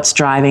feeling, what's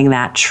driving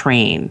that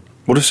train.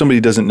 What if somebody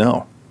doesn't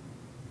know?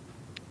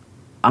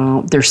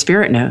 Their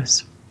spirit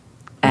knows.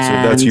 And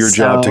so that's your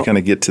job to kind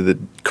of get to the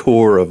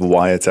core of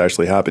why it's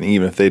actually happening,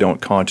 even if they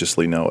don't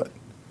consciously know it.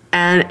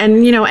 And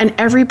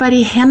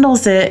everybody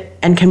handles it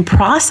and can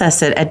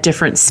process it at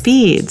different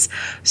speeds.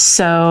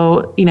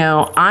 So,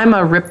 I'm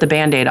a rip the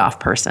Band-Aid off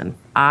person.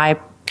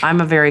 I'm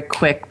a very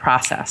quick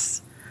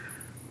process.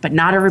 But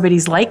not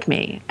everybody's like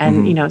me.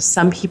 And,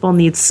 some people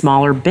need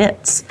smaller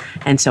bits.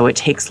 And so it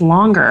takes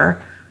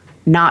longer,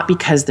 not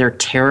because they're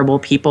terrible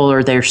people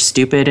or they're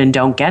stupid and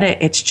don't get it.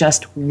 It's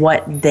just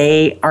what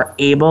they are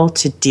able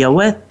to deal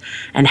with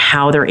and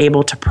how they're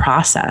able to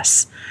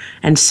process.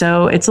 And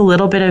so it's a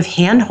little bit of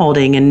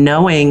hand-holding and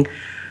knowing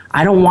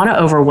I don't want to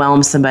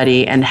overwhelm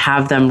somebody and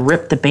have them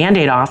rip the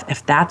Band-Aid off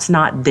if that's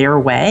not their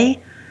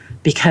way,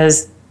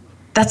 because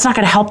that's not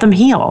going to help them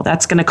heal.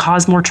 That's going to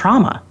cause more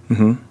trauma.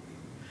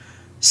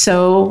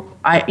 So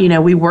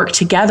we work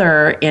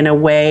together in a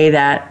way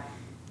that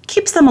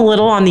keeps them a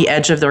little on the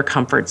edge of their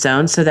comfort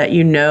zone so that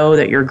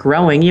that you're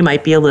growing. You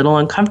might be a little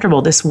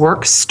uncomfortable. This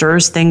work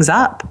stirs things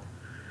up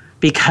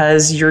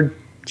because you're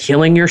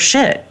healing your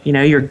shit.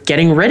 You're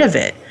getting rid of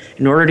it.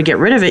 In order to get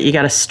rid of it, you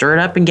got to stir it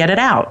up and get it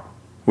out.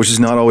 Which is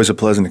not always a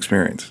pleasant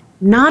experience.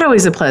 Not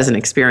always a pleasant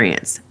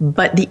experience,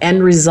 but the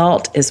end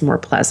result is more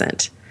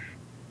pleasant.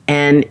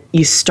 And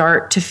you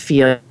start to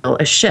feel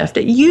a shift.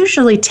 It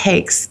usually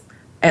takes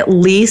at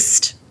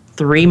least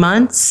 3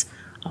 months,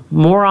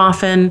 more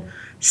often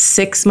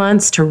 6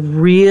 months, to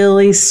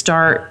really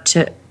start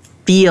to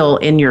feel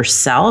in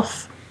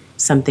yourself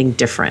something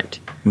different.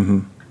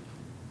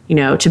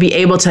 to be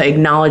able to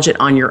acknowledge it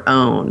on your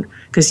own.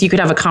 Because you could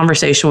have a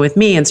conversation with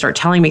me and start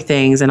telling me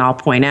things, and I'll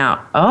point out,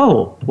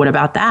 oh, what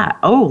about that?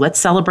 Oh, let's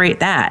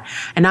celebrate that.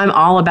 And I'm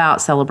all about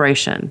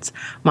celebrations.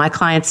 My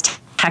clients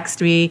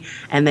text me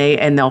and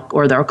they'll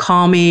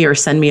call me or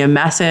send me a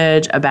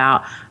message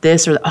about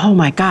this, or oh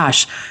my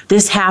gosh,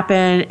 this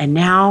happened, and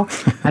now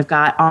I've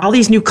got all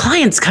these new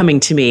clients coming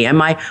to me, and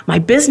my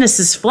business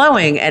is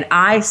flowing. And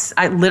I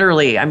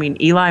literally,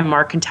 Eli and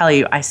Mark can tell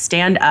you, I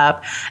stand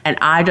up and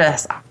I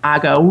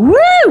go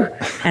woo,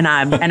 and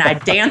I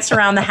dance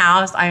around the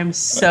house. I am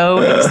so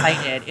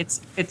excited.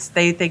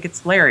 They think it's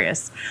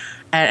hilarious.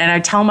 And I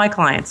tell my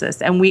clients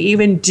this, and we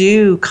even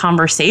do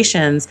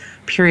conversations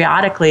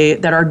periodically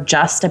that are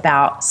just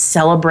about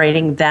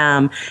celebrating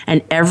them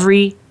and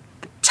every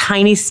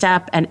tiny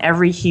step and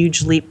every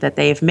huge leap that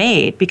they've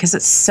made, because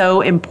it's so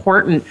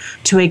important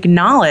to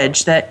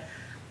acknowledge that,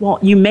 well,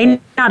 you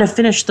may not have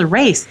finished the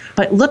race,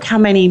 but look how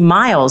many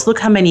miles, look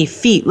how many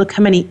feet, look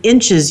how many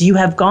inches you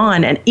have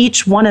gone, and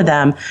each one of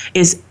them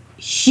is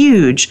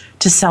huge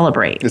to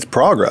celebrate. It's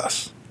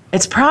progress.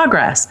 It's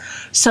progress.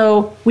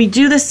 So we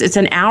do this, it's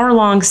an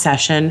hour-long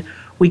session.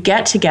 We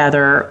get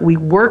together, we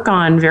work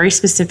on very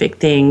specific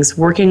things.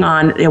 Working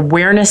on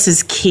awareness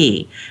is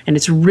key, and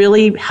it's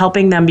really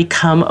helping them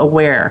become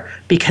aware,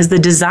 because the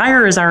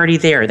desire is already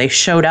there. They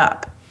showed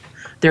up.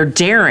 They're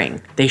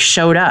daring. They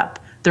showed up.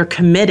 They're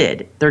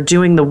committed. They're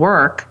doing the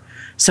work.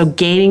 So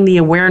gaining the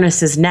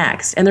awareness is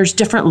next. And there's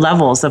different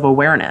levels of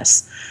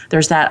awareness.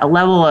 There's a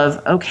level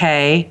of,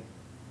 okay,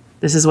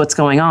 this is what's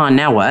going on,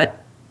 now what?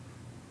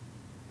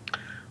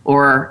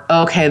 Or,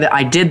 okay,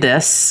 I did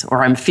this,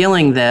 or I'm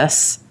feeling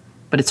this,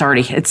 but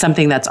it's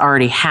something that's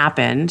already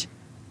happened.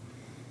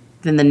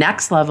 Then the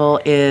next level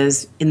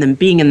is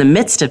being in the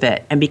midst of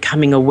it and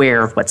becoming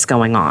aware of what's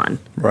going on.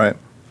 Right.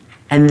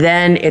 And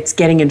then it's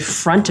getting in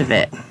front of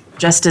it,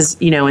 just as,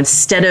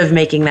 instead of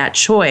making that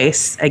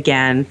choice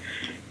again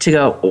to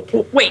go,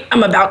 oh, wait,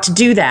 I'm about to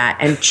do that,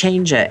 and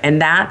change it.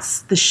 And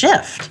that's the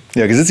shift.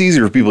 Yeah, because it's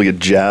easier for people to get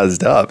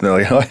jazzed up. And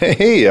they're like, oh,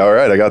 hey, all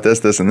right, I got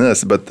this, and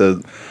this. But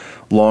the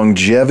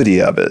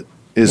longevity of it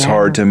is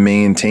hard to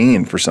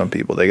maintain for some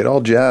people. They get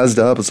all jazzed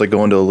up. It's like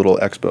going to a little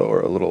expo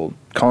or a little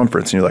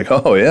conference, and you're like,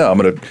 oh yeah, I'm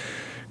going to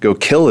go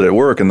kill it at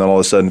work. And then all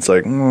of a sudden it's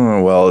like,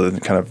 well,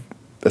 it kind of,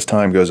 as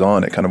time goes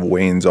on, it kind of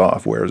wears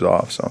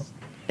off. So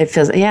it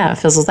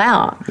fizzles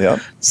out. Yeah.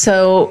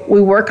 So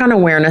we work on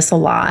awareness a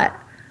lot.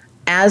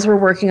 As we're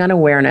working on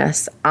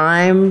awareness,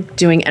 I'm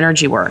doing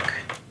energy work,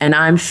 and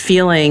I'm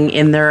feeling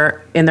in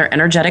their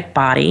energetic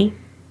body.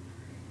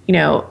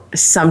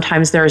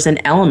 Sometimes there's an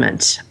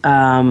element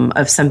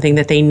of something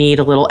that they need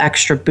a little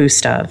extra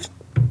boost of.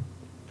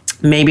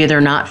 Maybe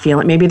they're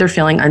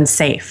feeling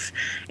unsafe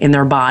in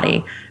their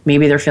body.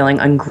 Maybe they're feeling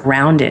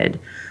ungrounded.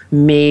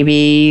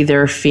 Maybe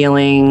they're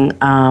feeling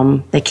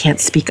they can't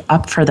speak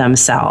up for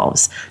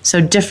themselves.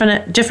 So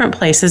different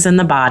places in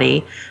the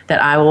body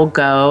that I will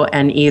go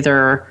and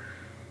either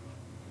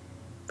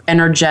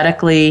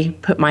energetically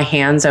put my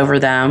hands over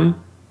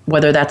them,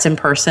 whether that's in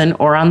person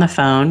or on the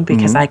phone,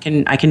 because I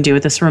can do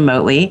this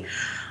remotely.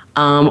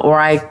 Or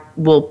I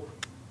will,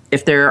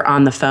 if they're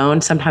on the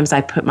phone, sometimes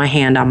I put my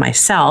hand on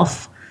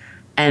myself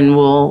and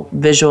will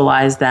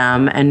visualize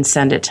them and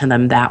send it to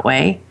them that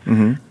way.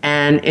 Mm-hmm.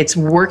 And it's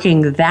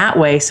working that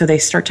way, so they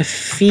start to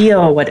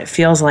feel what it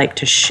feels like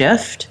to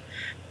shift.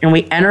 And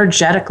we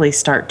energetically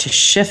start to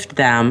shift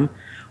them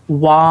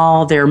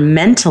while they're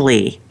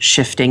mentally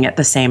shifting at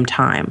the same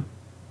time.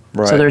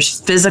 Right. So there's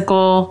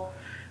physical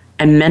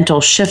and mental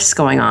shifts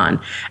going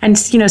on. And,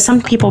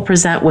 some people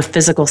present with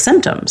physical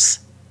symptoms.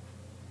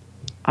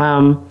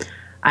 I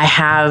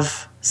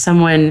have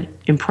someone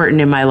important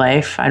in my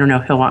life. I don't know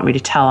if he'll want me to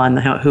tell on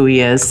who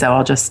he is, so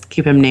I'll just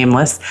keep him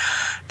nameless.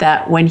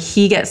 That when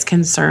he gets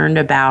concerned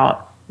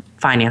about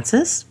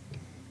finances,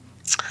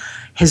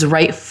 his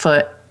right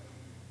foot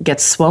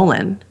gets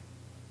swollen.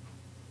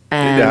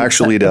 And it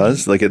actually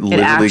does? Like it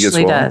literally gets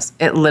swollen? It actually does.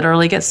 It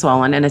literally gets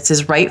swollen, and it's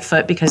his right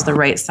foot, because the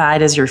right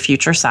side is your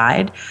future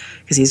side,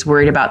 because he's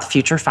worried about the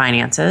future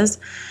finances.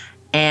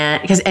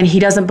 And he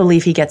doesn't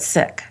believe he gets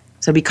sick.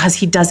 So because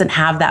he doesn't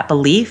have that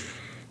belief,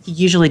 he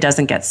usually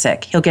doesn't get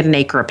sick. He'll get an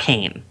ache or a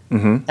pain.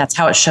 Mm-hmm. That's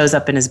how it shows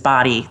up in his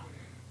body,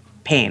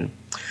 pain.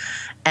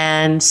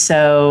 And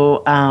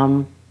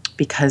so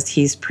because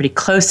he's pretty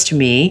close to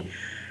me,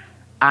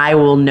 I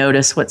will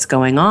notice what's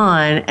going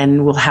on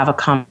and we'll have a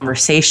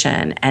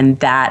conversation. And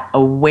that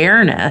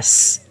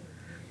awareness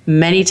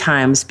many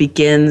times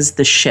begins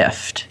the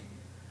shift.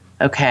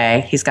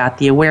 Okay, he's got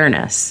the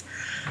awareness.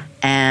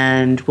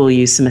 And we'll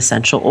use some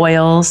essential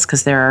oils,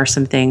 because there are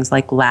some things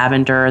like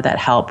lavender that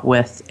help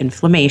with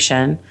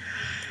inflammation,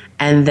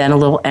 and then a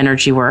little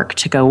energy work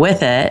to go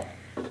with it.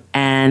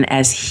 And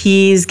as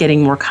he's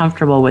getting more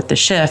comfortable with the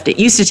shift, it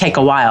used to take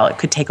a while. It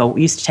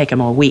used to take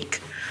him a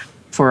week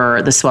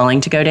for the swelling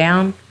to go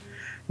down.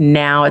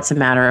 Now it's a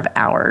matter of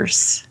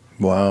hours.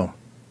 Wow.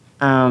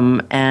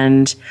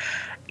 And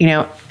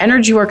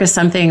energy work is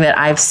something that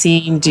I've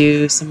seen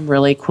do some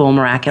really cool,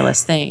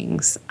 miraculous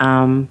things.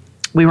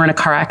 We were in a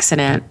car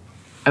accident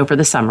over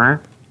the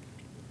summer,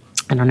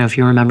 I don't know if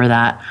you remember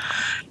that.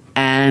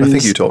 And I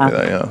think you told me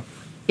that, yeah.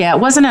 Yeah, it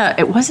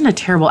wasn't a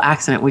terrible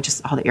accident. We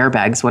just all the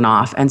airbags went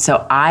off. And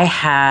so I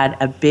had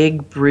a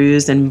big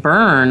bruise and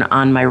burn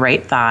on my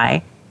right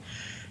thigh.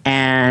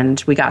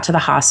 And we got to the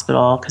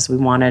hospital because we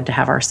wanted to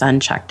have our son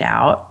checked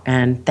out.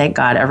 And thank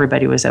God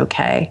everybody was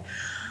okay.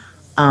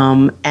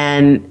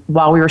 And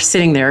while we were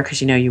sitting there,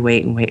 because you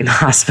wait in the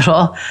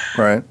hospital,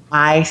 right?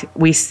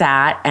 We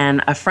sat,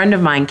 and a friend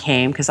of mine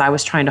came because I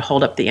was trying to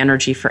hold up the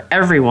energy for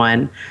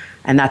everyone,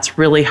 and that's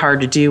really hard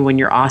to do when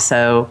you're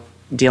also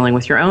dealing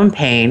with your own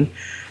pain.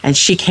 And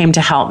she came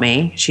to help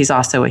me. She's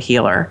also a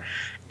healer,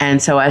 and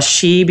so as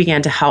she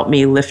began to help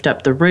me lift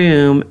up the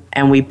room,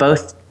 and we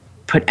both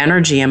put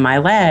energy in my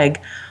leg,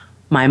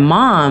 my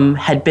mom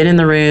had been in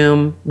the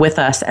room with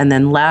us and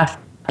then left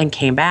and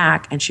came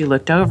back, and she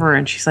looked over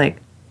and she's like,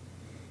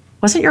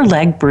 "Wasn't your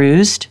leg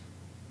bruised?"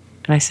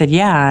 And I said,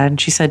 "Yeah." And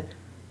she said,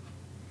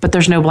 "But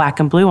there's no black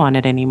and blue on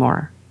it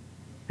anymore."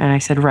 And I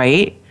said,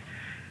 "Right."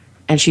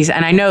 And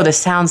I know this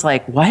sounds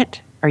like, "What?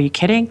 Are you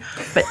kidding?"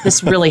 But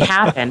this really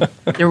happened.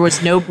 There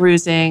was no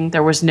bruising.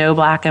 There was no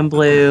black and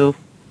blue.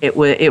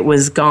 It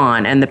was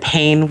gone. And the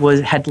pain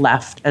had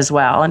left as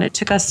well. And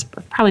it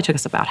probably took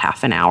us about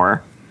half an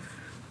hour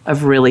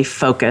of really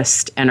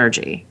focused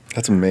energy.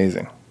 That's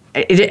amazing.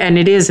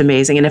 It is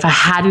amazing. And if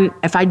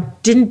I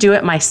didn't do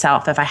it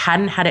myself, if I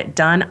hadn't had it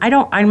done,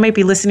 I might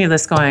be listening to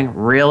this going,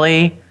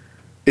 "Really?"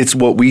 It's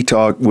what we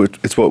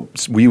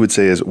would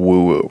say is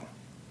woo-woo.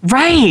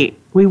 Right.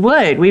 We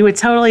would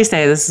totally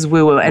say this is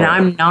woo-woo. And right.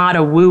 I'm not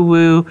a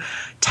woo-woo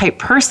type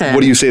person.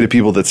 What do you say to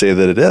people that say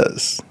that it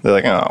is? They're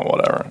like, "Oh,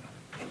 whatever."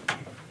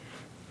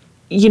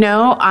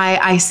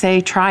 I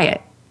say, try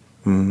it.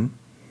 Mm-hmm.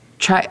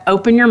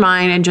 Open your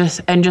mind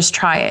and just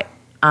try it.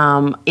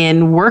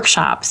 In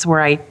workshops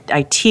where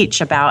I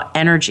teach about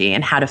energy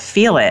and how to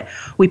feel it,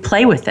 we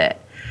play with it,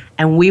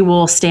 and we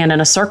will stand in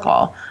a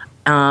circle.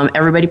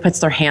 Everybody puts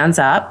their hands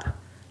up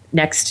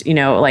next,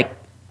 like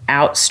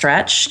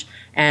outstretched.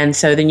 And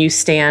so then you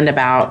stand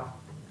about,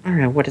 I don't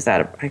know, what is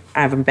that? I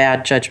have a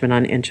bad judgment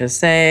on inches.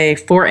 Say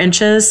 4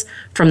 inches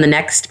from the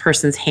next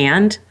person's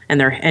hand.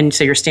 And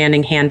so you're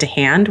standing hand to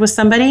hand with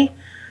somebody.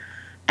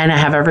 And I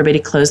have everybody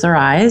close their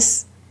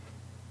eyes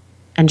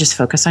and just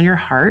focus on your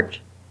heart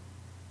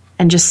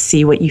and just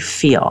see what you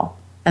feel.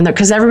 And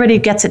because everybody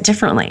gets it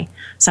differently.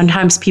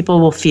 Sometimes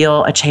people will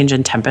feel a change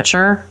in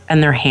temperature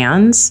in their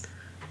hands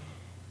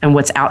and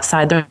what's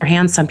outside their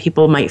hands. Some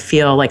people might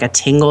feel like a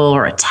tingle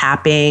or a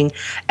tapping.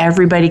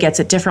 Everybody gets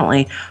it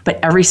differently, but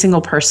every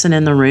single person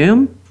in the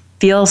room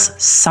feels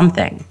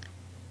something.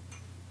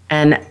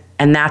 And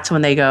that's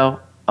when they go,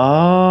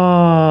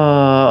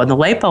 "Oh," and the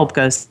light bulb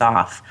goes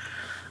off.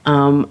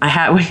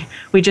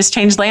 We just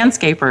changed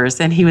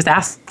landscapers, and he was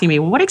asking me,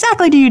 "What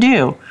exactly do you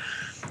do?"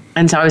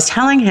 And so I was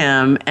telling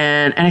him,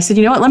 and I said,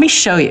 "You know what, let me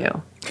show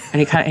you."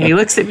 And he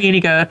looks at me and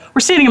he goes,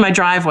 "We're standing in my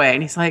driveway."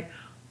 And he's like,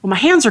 "Well, my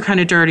hands are kind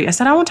of dirty." I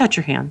said, "I won't touch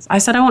your hands." I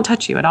said, "I won't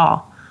touch you at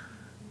all."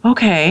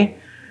 "Okay."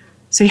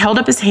 So he held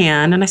up his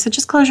hand, and I said,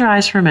 "Just close your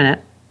eyes for a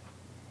minute."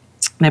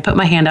 And I put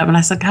my hand up, and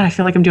I said, "God, I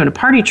feel like I'm doing a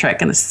party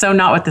trick." And this is so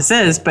not what this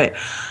is, but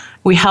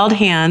we held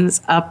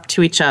hands up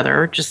to each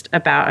other, just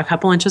about a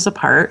couple inches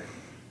apart.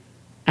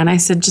 And I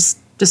said, "Just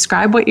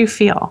describe what you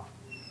feel.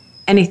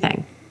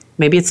 Anything.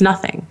 Maybe it's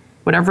nothing.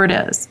 Whatever it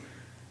is."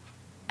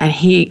 And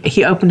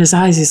he opened his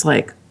eyes. He's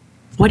like,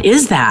 "What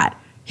is that?"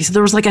 He said,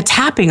 "There was like a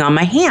tapping on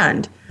my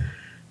hand."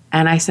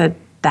 And I said,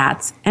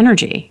 "That's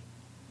energy."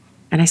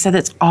 And I said,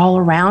 "It's all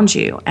around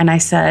you." And I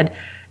said,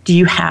 do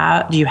you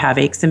have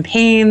aches and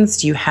pains?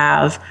 Do you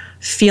have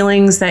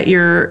feelings that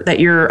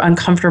you're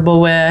uncomfortable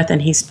with?"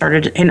 And he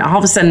started, and all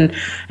of a sudden,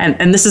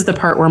 and this is the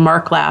part where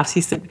Mark laughs. He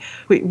said,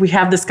 we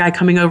have this guy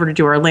coming over to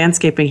do our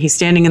landscaping. He's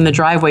standing in the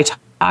driveway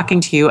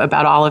talking to you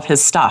about all of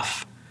his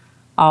stuff,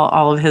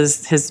 all of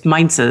his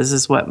minces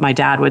is what my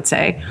dad would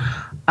say.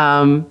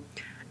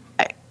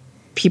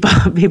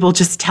 People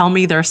just tell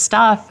me their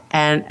stuff,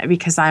 and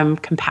because I'm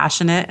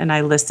compassionate and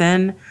I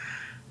listen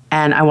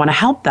and I want to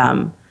help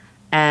them.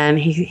 And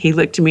he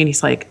looked at me and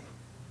he's like,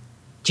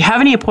 "Do you have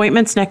any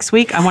appointments next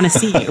week? I want to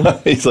see you."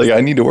 He's like,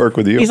 "I need to work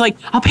with you." He's like,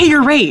 "I'll pay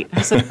your rate."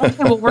 I said, "Okay,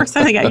 we'll work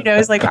something out."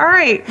 He's like, "All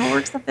right, we'll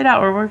work something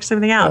out. We'll work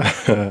something out."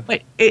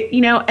 But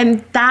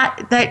and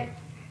that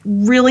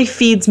really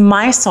feeds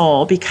my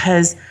soul,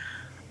 because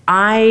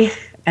and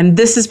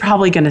this is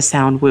probably going to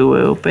sound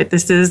woo-woo, but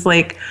this is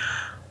like,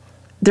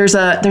 there's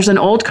an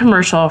old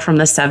commercial from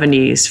the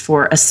 70s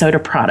for a soda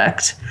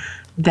product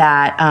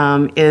that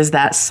is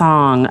that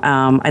song,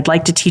 "I'd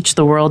like to teach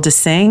the world to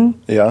sing."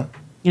 Yeah.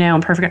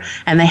 I'm perfect.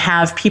 And they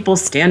have people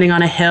standing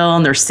on a hill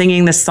and they're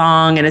singing this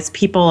song, and it's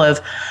people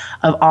of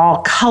all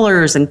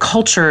colors and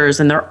cultures,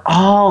 and they're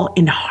all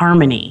in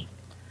harmony.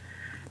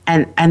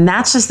 And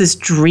that's just this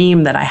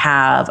dream that I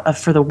have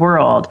for the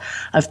world,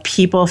 of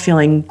people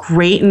feeling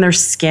great in their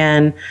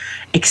skin,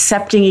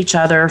 accepting each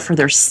other for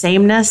their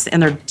sameness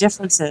and their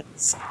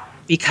differences,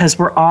 because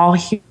we're all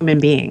human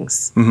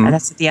beings. Mm-hmm. And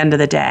that's at the end of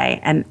the day.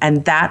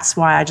 And that's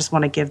why I just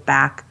want to give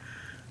back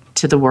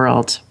to the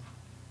world.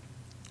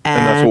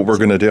 And that's what we're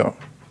going to do.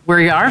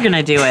 We are going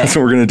to do it. That's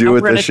what we're going to do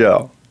with this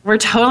show. We're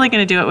totally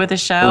going to do it with the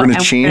show. We're going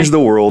to change the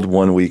world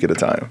 1 week at a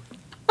time.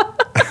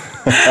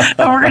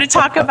 And we're going to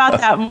talk about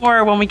that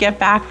more when we get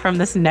back from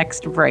this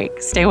next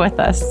break. Stay with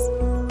us.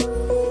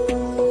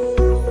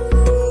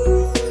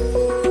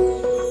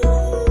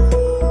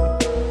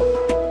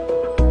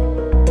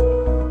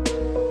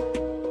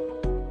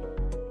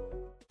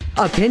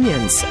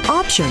 Opinions,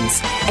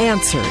 options,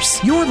 answers.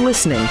 You're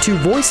listening to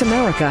Voice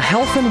America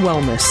Health and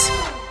Wellness.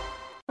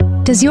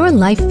 Does your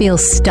life feel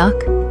stuck?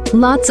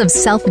 Lots of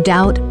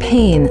self-doubt,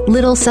 pain,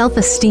 little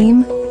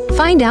self-esteem?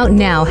 Find out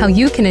now how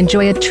you can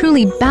enjoy a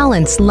truly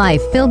balanced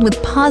life filled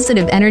with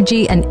positive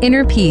energy and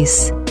inner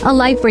peace. A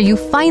life where you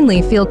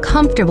finally feel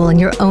comfortable in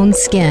your own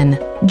skin.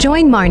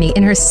 Join Marni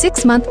in her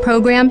 6-month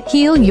program,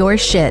 Heal Your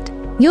Shit.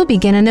 You'll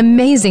begin an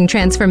amazing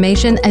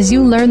transformation as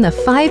you learn the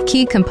 5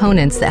 key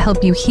components that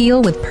help you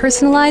heal with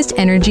personalized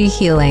energy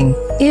healing.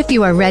 If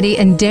you are ready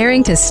and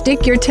daring to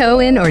stick your toe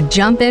in or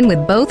jump in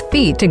with both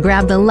feet to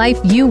grab the life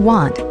you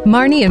want,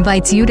 Marni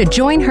invites you to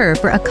join her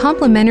for a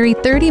complimentary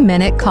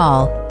 30-minute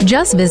call.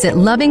 Just visit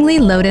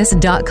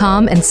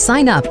lovinglylotus.com and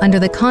sign up under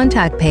the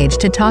contact page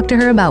to talk to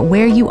her about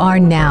where you are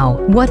now,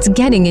 what's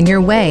getting in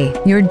your way,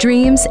 your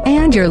dreams,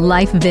 and your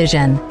life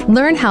vision.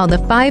 Learn how the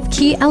 5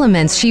 key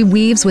elements she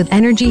weaves with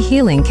energy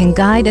healing can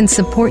guide and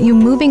support you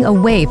moving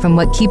away from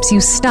what keeps you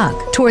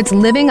stuck towards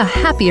living a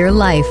happier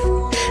life.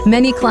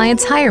 Many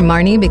clients hire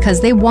Marni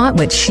because they want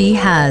what she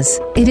has.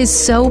 It is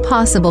so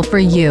possible for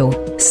you.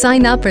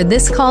 Sign up for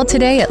this call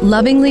today at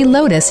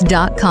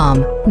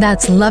lovinglylotus.com.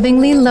 That's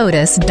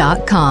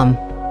lovinglylotus.com.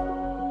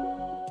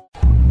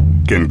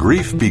 Can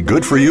grief be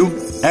good for you?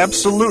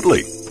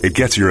 Absolutely. It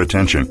gets your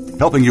attention,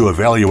 helping you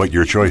evaluate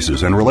your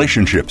choices and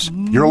relationships.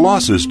 Your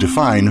losses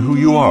define who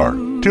you are.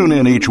 Tune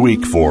in each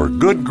week for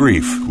Good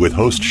Grief with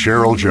host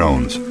Cheryl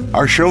Jones.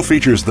 Our show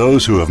features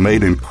those who have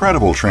made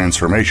incredible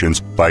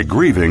transformations by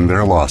grieving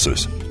their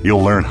losses.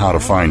 You'll learn how to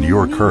find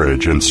your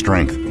courage and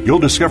strength. You'll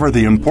discover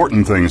the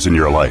important things in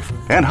your life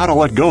and how to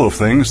let go of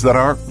things that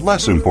are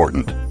less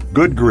important.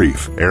 Good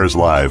Grief airs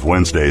live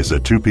Wednesdays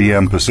at 2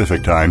 p.m.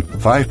 Pacific Time,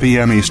 5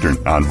 p.m. Eastern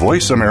on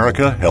Voice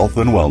America Health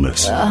and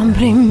Wellness.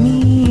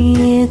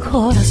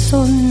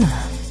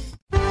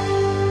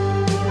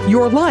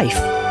 Your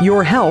life,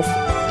 your health,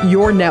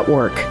 your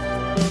network.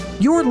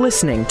 You're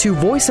listening to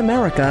Voice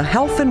America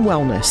Health and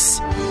Wellness.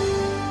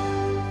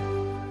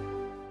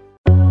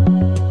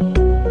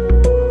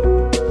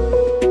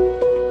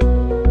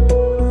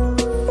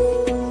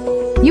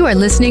 You are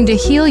listening to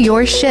Heal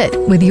Your Shit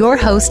with your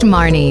host,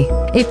 Marni.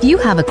 If you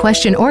have a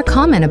question or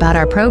comment about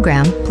our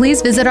program,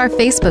 please visit our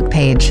Facebook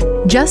page.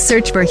 Just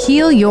search for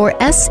Heal Your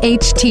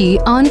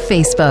SHT on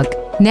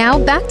Facebook. Now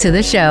back to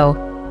the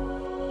show.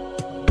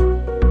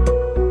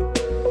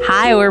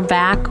 Hi, we're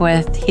back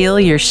with Heal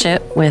Your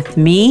Shit with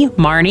me,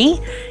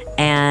 Marni,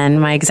 and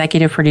my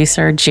executive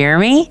producer,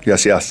 Jeremy.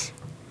 Yes.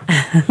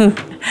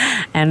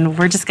 And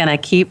we're just going to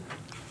keep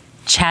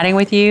chatting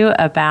with you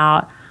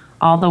about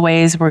all the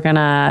ways we're going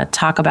to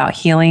talk about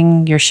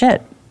healing your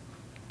shit.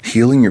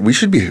 We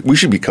should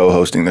be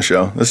co-hosting the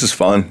show. This is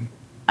fun.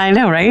 I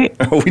know, right?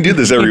 We do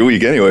this every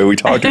week anyway. We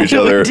talk to each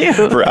other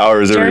for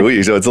hours every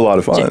week, so it's a lot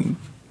of fun.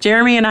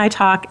 Jeremy and I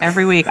talk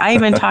every week. I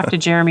even talk to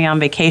Jeremy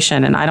on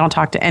vacation, and I don't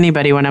talk to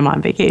anybody when I'm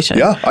on vacation.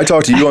 Yeah, I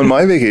talk to you on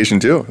my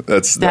vacation too.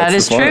 That's that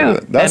is the fun true. Of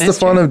it. That's the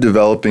fun of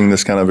developing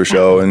this kind of a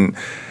show. And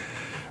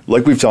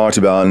like we've talked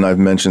about, and I've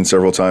mentioned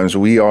several times, I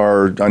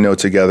know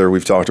together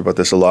we've talked about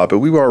this a lot, but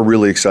we are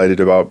really excited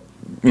about,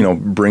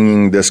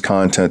 bringing this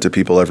content to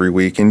people every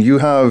week. And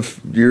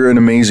you're an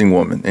amazing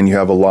woman, and you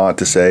have a lot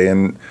to say.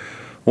 And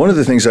one of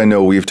the things I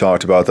know we've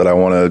talked about that I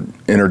want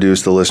to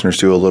introduce the listeners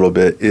to a little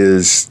bit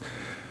is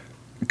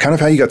kind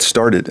of how you got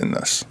started in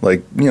this.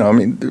 Like,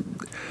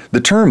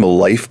 the term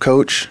life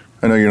coach,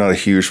 I know you're not a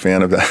huge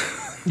fan of that.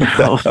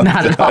 No,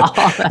 not at all.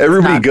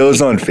 Everybody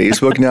goes on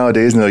Facebook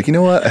nowadays and they're like, you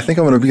know what? I think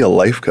I'm going to be a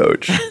life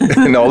coach.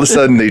 And all of a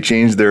sudden they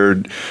change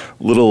their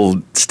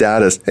little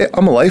status. Hey,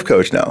 I'm a life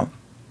coach now.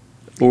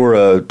 Or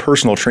a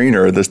personal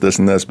trainer, this,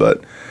 and this.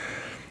 But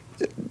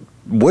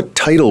what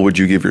title would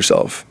you give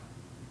yourself?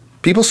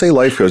 People say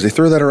life coach. They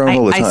throw that around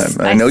all the time.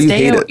 I know you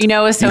hate it.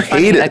 It's so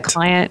funny. A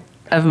client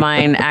of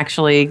mine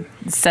actually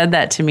said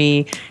that to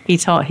me. He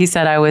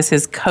said I was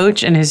his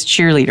coach and his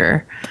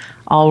cheerleader,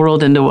 all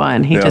rolled into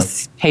one. He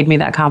just paid me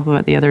that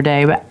compliment the other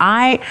day. But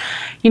I'm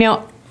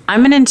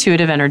an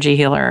intuitive energy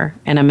healer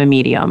and I'm a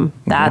medium.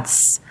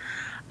 That's,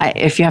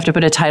 if you have to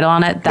put a title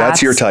on it,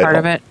 that's your title. Part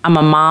of it. I'm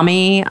a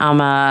mommy.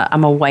 I'm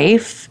a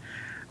wife.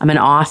 I'm an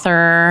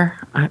author.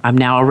 I'm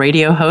now a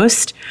radio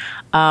host.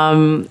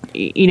 I'm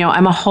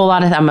a whole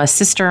lot of, I'm a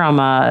sister. I'm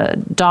a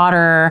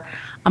daughter.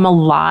 I'm a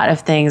lot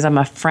of things. I'm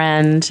a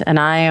friend, and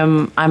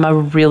I'm a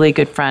really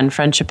good friend.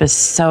 Friendship is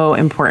so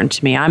important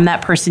to me. I'm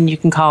that person you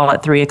can call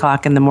at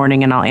 3:00 in the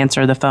morning, and I'll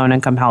answer the phone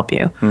and come help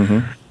you.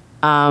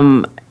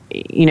 Mm-hmm.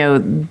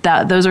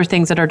 Those are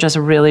things that are just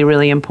really,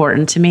 really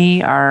important to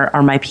me.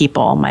 Are my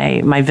people,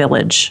 my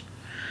village,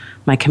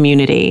 my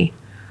community.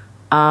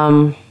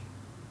 I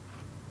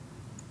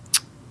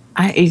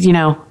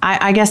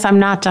I guess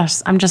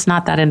I'm just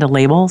not that into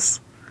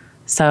labels.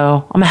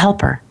 So I'm a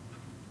helper.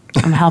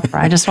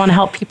 I just want to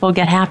help people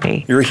get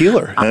happy. You're a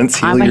healer. Hence,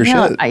 heal your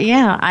shit.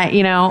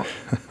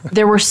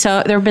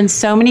 There have been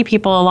so many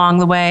people along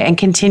the way, and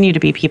continue to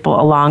be people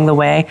along the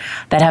way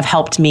that have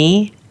helped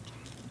me.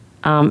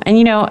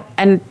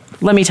 And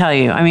let me tell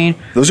you, I mean,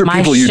 those are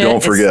people you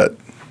don't forget.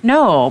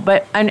 No,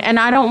 but and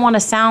I don't want to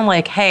sound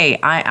like, hey,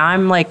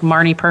 I'm like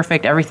Marni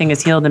perfect. Everything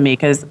is healed in me,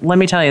 because let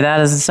me tell you, that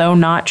is so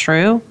not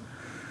true.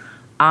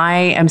 I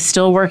am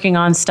still working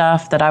on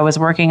stuff that I was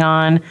working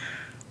on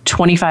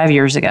 25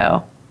 years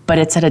ago, but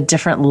it's at a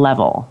different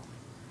level.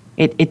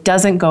 It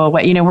doesn't go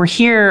away. We're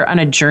here on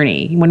a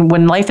journey.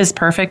 When life is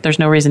perfect, there's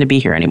no reason to be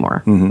here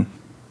anymore. Mm-hmm.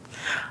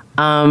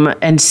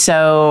 And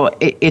so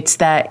it's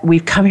that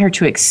we've come here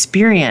to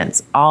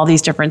experience all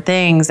these different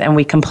things, and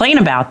we complain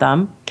about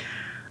them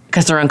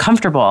because they're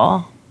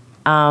uncomfortable.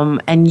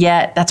 And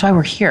yet that's why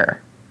we're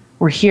here.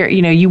 We're here.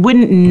 You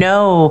wouldn't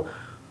know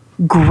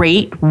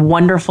great,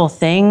 wonderful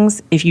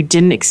things if you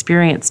didn't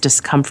experience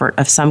discomfort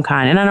of some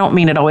kind. And I don't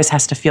mean it always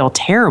has to feel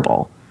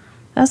terrible.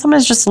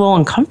 Sometimes it's just a little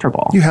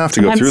uncomfortable. You have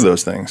to go through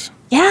those things.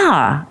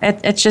 Yeah,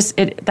 it's just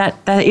that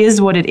is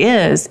what it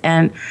is.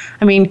 And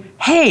I mean,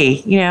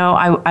 hey,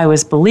 I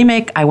was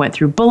bulimic. I went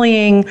through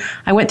bullying.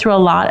 I went through a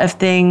lot of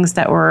things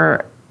that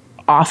were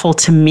awful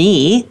to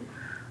me.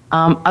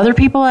 Other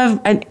people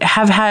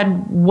have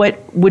had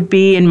what would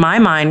be, in my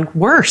mind,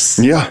 worse.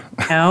 Yeah.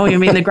 I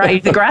mean,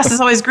 the grass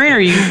is always greener.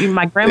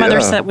 My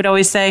grandmother would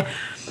always say,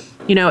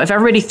 if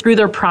everybody threw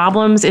their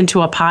problems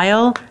into a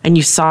pile and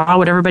you saw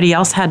what everybody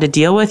else had to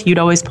deal with, you'd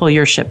always pull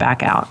your shit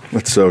back out.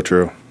 That's so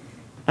true.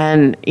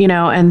 And,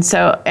 and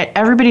so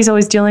everybody's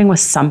always dealing with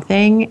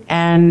something,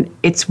 and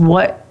it's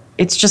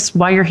just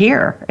why you're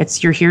here.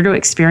 You're here to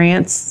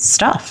experience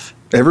stuff.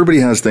 Everybody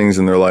has things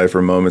in their life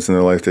or moments in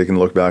their life they can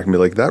look back and be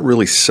like, that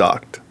really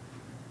sucked.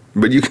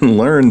 But you can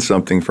learn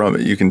something from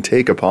it. You can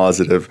take a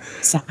positive,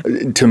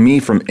 to me,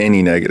 from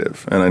any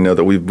negative. And I know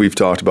that we've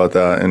talked about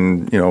that,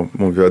 and when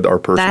we've had our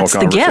personal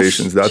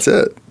conversations. That's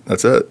it.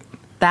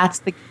 That's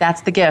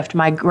the gift.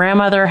 My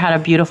grandmother had a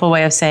beautiful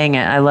way of saying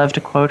it. I love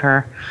to quote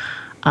her.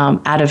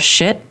 Out of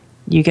shit,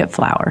 you get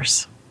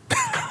flowers.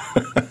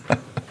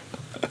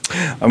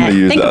 I'm going to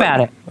use that. Think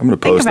about it. I'm going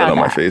to post that on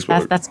my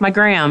Facebook. That's my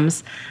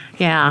grams.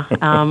 Yeah.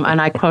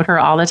 And I quote her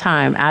all the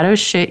time. Out of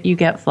shit, you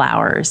get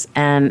flowers.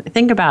 And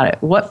think about it.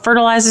 What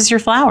fertilizes your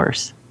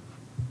flowers?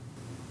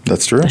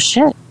 That's true. The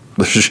shit.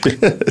 The shit.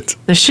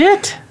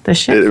 The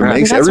shit. It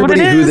makes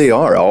everybody who they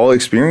are. All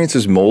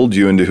experiences mold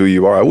you into who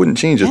you are. I wouldn't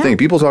change a thing.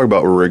 People talk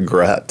about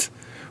regret.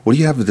 What do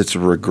you have that's a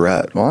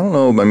regret? Well, I don't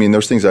know. I mean,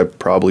 there's things I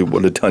probably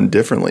would have done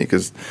differently,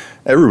 because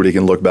everybody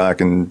can look back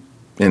and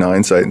in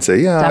hindsight and say,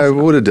 yeah, definitely.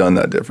 I would have done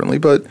that differently.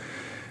 But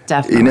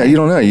definitely. You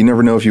don't know. You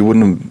never know if you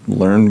wouldn't have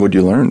learned what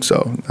you learned.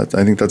 So I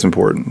think that's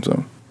important.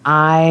 So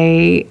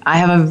I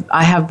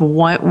have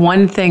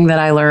one thing that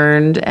I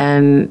learned,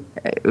 and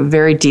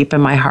very deep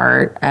in my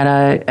heart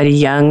at a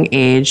young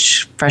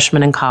age,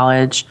 freshman in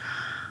college.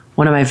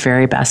 One of my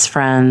very best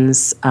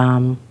friends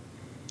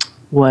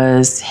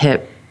was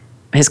hit.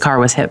 His car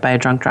was hit by a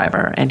drunk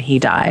driver, and he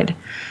died.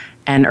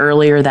 And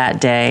earlier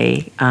that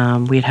day,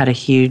 we had a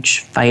huge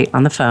fight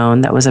on the phone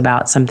that was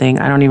about something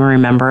I don't even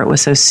remember. It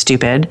was so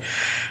stupid.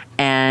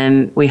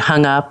 And we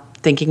hung up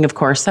thinking, of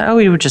course, that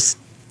we would just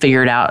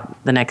figure it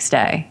out the next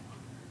day.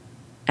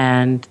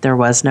 And there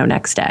was no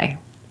next day.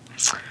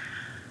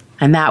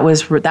 And that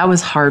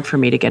was hard for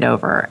me to get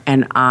over.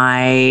 And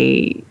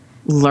I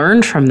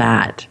learned from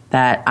that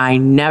I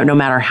no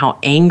matter how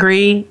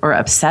angry or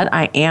upset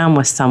I am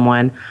with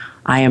someone,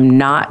 I am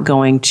not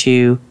going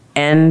to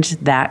end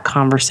that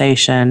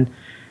conversation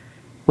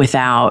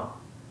without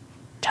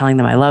telling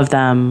them I love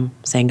them,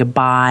 saying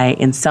goodbye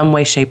in some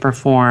way, shape, or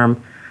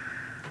form,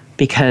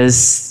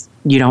 because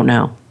you don't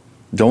know.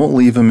 Don't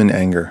leave them in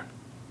anger.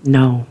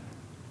 No.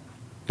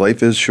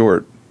 Life is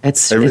short.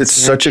 It's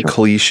such a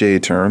cliche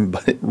term,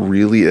 but it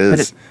really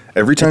is.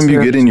 Every time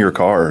you get in your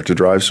car to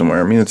drive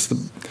somewhere, I mean,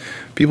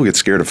 people get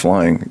scared of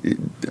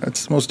flying.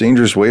 That's the most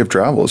dangerous way of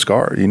travel is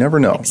car. You never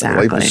know.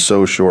 Exactly. Life is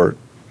so short.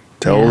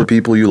 Tell the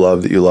people you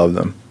love that you love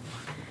them.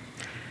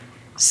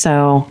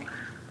 So,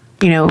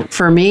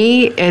 for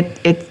me,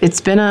 it's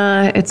been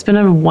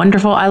a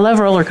wonderful. I love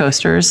roller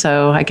coasters,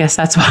 so I guess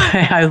that's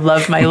why I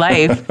love my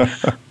life.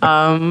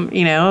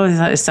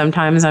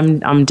 Sometimes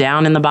I'm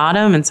down in the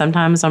bottom, and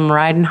sometimes I'm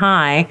riding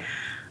high.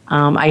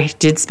 I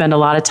did spend a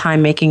lot of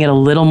time making it a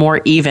little more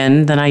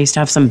even. Than I used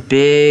to have some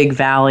big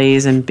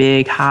valleys and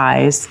big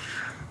highs,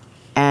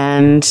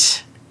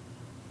 and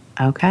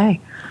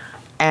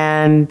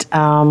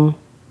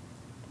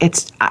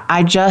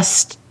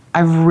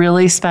I've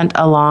really spent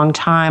a long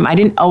time. I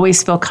didn't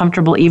always feel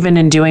comfortable even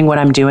in doing what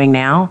I'm doing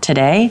now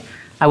today.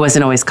 I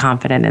wasn't always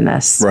confident in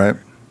this. Right.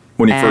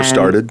 When you first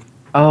started?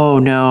 Oh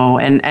no.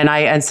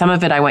 And some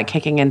of it I went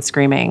kicking and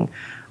screaming.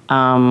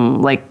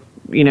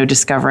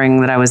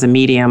 Discovering that I was a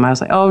medium. I was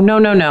like, oh no,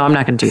 I'm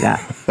not going to do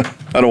that.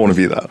 I don't want to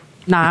be that.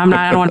 No, I'm not.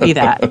 I don't want to be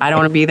that. I don't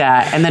want to be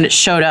that. And then it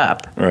showed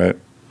up. Right.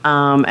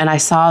 And I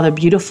saw the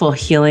beautiful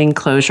healing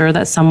closure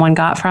that someone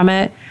got from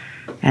it.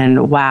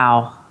 And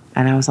wow.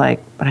 And I was like,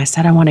 but I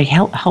said I want to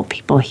help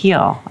people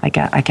heal. I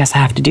guess I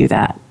have to do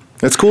that.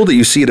 It's cool that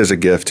you see it as a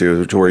gift,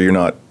 too, to where you're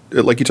not,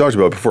 like you talked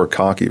about before,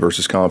 cocky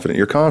versus confident.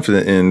 You're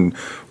confident in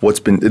what's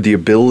been, the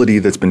ability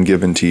that's been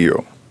given to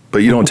you. But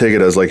you don't take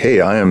it as like,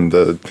 hey,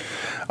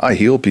 I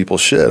heal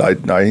people's shit.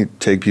 I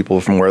take people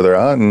from where they're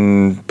at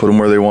and put them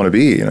where they want to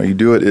be. You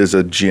do it as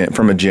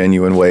from a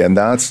genuine way. And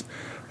that's,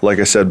 like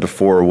I said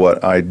before,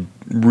 what I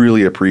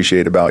really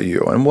appreciate about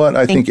you, and what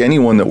I think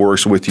anyone that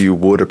works with you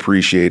would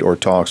appreciate or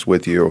talks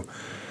with you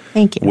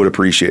would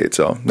appreciate.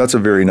 So that's a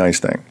very nice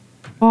thing.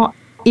 Well,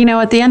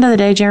 at the end of the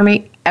day,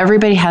 Jeremy,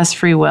 everybody has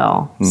free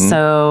will. Mm-hmm.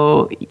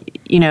 So,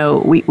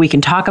 we can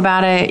talk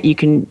about it. You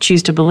can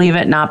choose to believe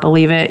it, not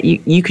believe it.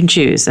 You can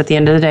choose. At the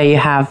end of the day, you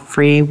have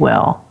free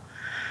will.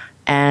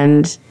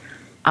 And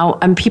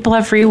people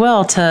have free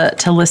will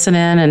to listen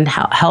in and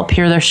help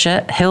hear their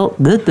shit, heal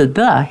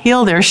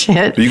their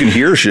shit. You can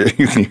hear shit.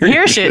 You can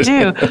hear shit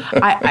too.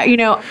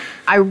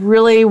 I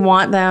really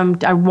want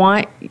I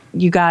want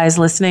you guys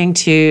listening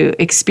to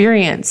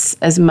experience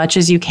as much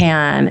as you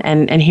can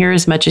and hear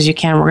as much as you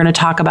can. We're going to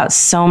talk about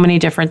so many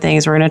different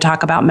things. We're going to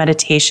talk about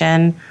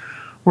meditation.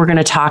 We're going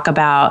to talk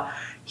about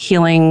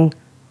healing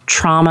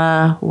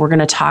trauma. We're going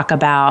to talk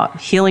about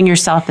healing your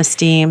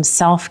self-esteem,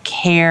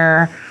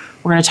 self-care.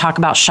 We're going to talk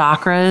about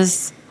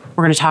chakras.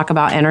 We're going to talk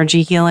about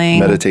energy healing.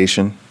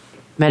 Meditation.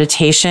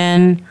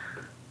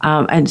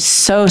 And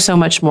so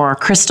much more.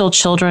 Crystal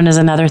children is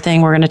another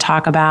thing we're going to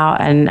talk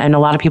about. And a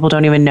lot of people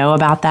don't even know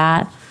about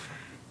that.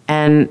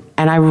 And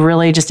I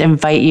really just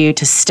invite you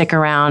to stick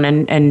around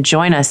and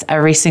join us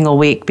every single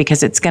week,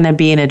 because it's going to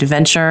be an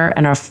adventure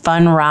and a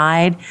fun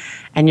ride.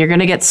 And you're going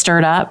to get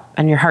stirred up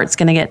and your heart's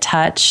going to get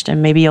touched,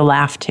 and maybe you'll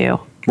laugh too.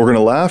 We're going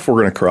to laugh. We're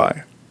going to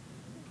cry.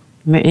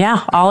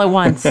 Yeah, all at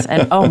once.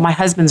 And my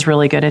husband's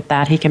really good at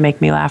that. He can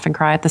make me laugh and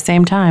cry at the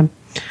same time.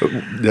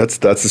 That's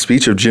the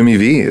speech of Jimmy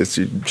V. You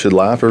should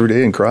laugh every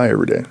day and cry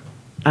every day.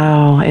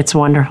 Oh, it's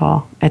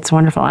wonderful. It's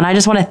wonderful. And I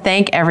just want to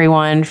thank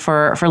everyone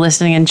for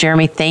listening. And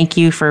Jeremy, thank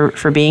you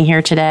for being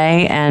here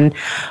today. And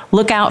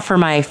look out for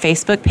my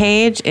Facebook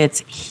page.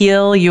 It's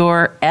Heal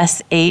Your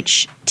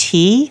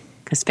SHT,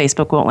 because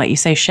Facebook won't let you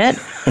say shit.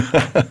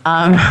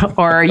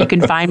 Or you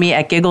can find me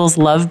at Giggles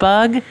Love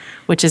Bug,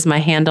 which is my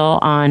handle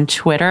on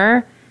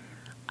Twitter,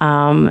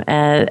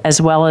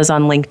 as well as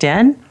on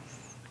LinkedIn.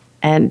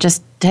 And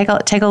just take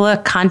a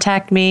look,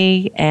 contact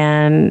me,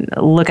 and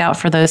look out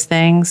for those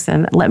things.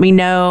 And let me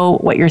know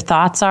what your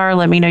thoughts are.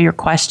 Let me know your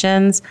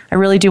questions. I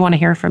really do want to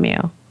hear from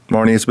you.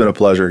 Marni, it's been a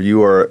pleasure.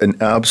 You are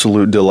an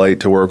absolute delight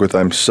to work with.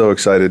 I'm so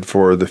excited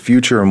for the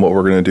future and what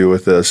we're going to do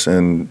with this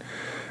and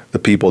the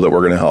people that we're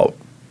going to help.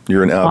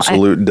 You're an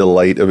absolute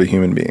delight of a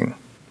human being.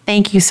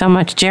 Thank you so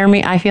much,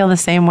 Jeremy. I feel the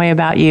same way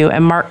about you.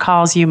 And Mark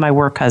calls you my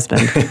work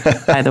husband,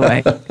 by the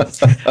way.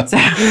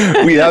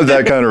 We have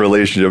that kind of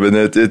relationship, and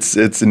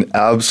it's an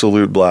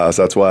absolute blast.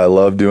 That's why I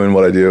love doing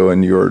what I do,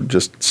 and you're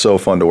just so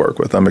fun to work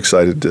with. I'm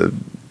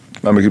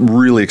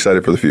really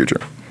excited for the future.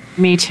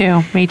 Me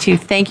too.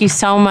 Thank you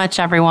so much,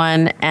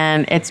 everyone.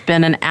 And it's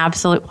been an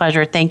absolute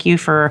pleasure. Thank you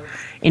for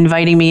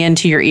inviting me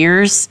into your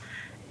ears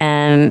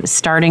and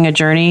starting a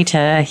journey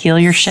to heal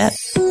your shit.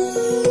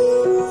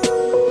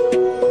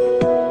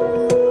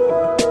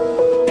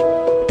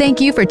 Thank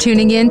you for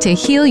tuning in to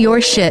Heal Your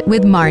Shit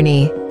with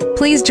Marni.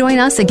 Please join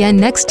us again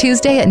next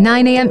Tuesday at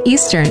 9 a.m.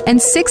 Eastern and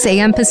 6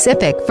 a.m.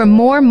 Pacific for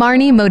more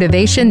Marni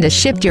motivation to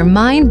shift your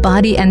mind,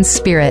 body, and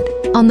spirit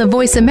on the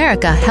Voice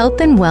America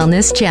Health and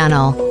Wellness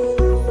channel.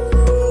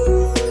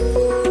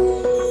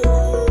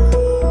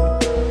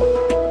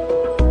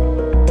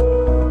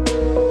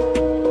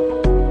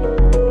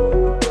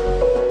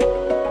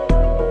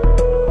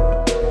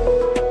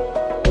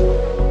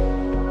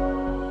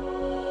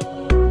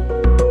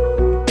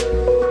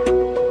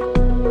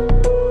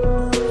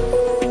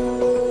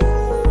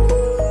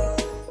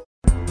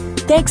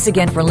 Thanks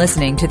again for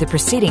listening to the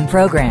preceding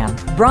program,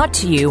 brought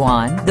to you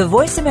on the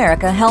Voice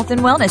America Health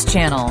and Wellness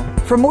channel.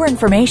 For more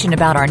information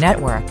about our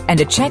network and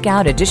to check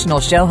out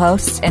additional show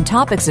hosts and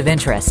topics of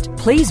interest,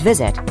 please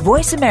visit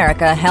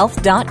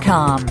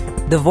voiceamericahealth.com.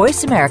 The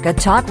Voice America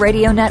Talk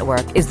Radio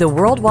Network is the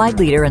worldwide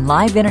leader in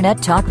live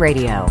Internet talk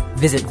radio.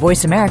 Visit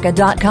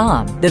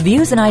voiceamerica.com. The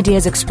views and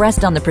ideas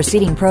expressed on the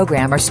preceding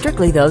program are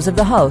strictly those of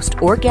the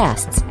host or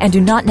guests and do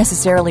not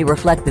necessarily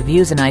reflect the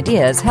views and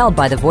ideas held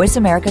by the Voice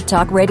America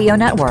Talk Radio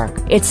Network,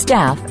 its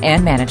staff,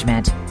 and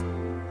management.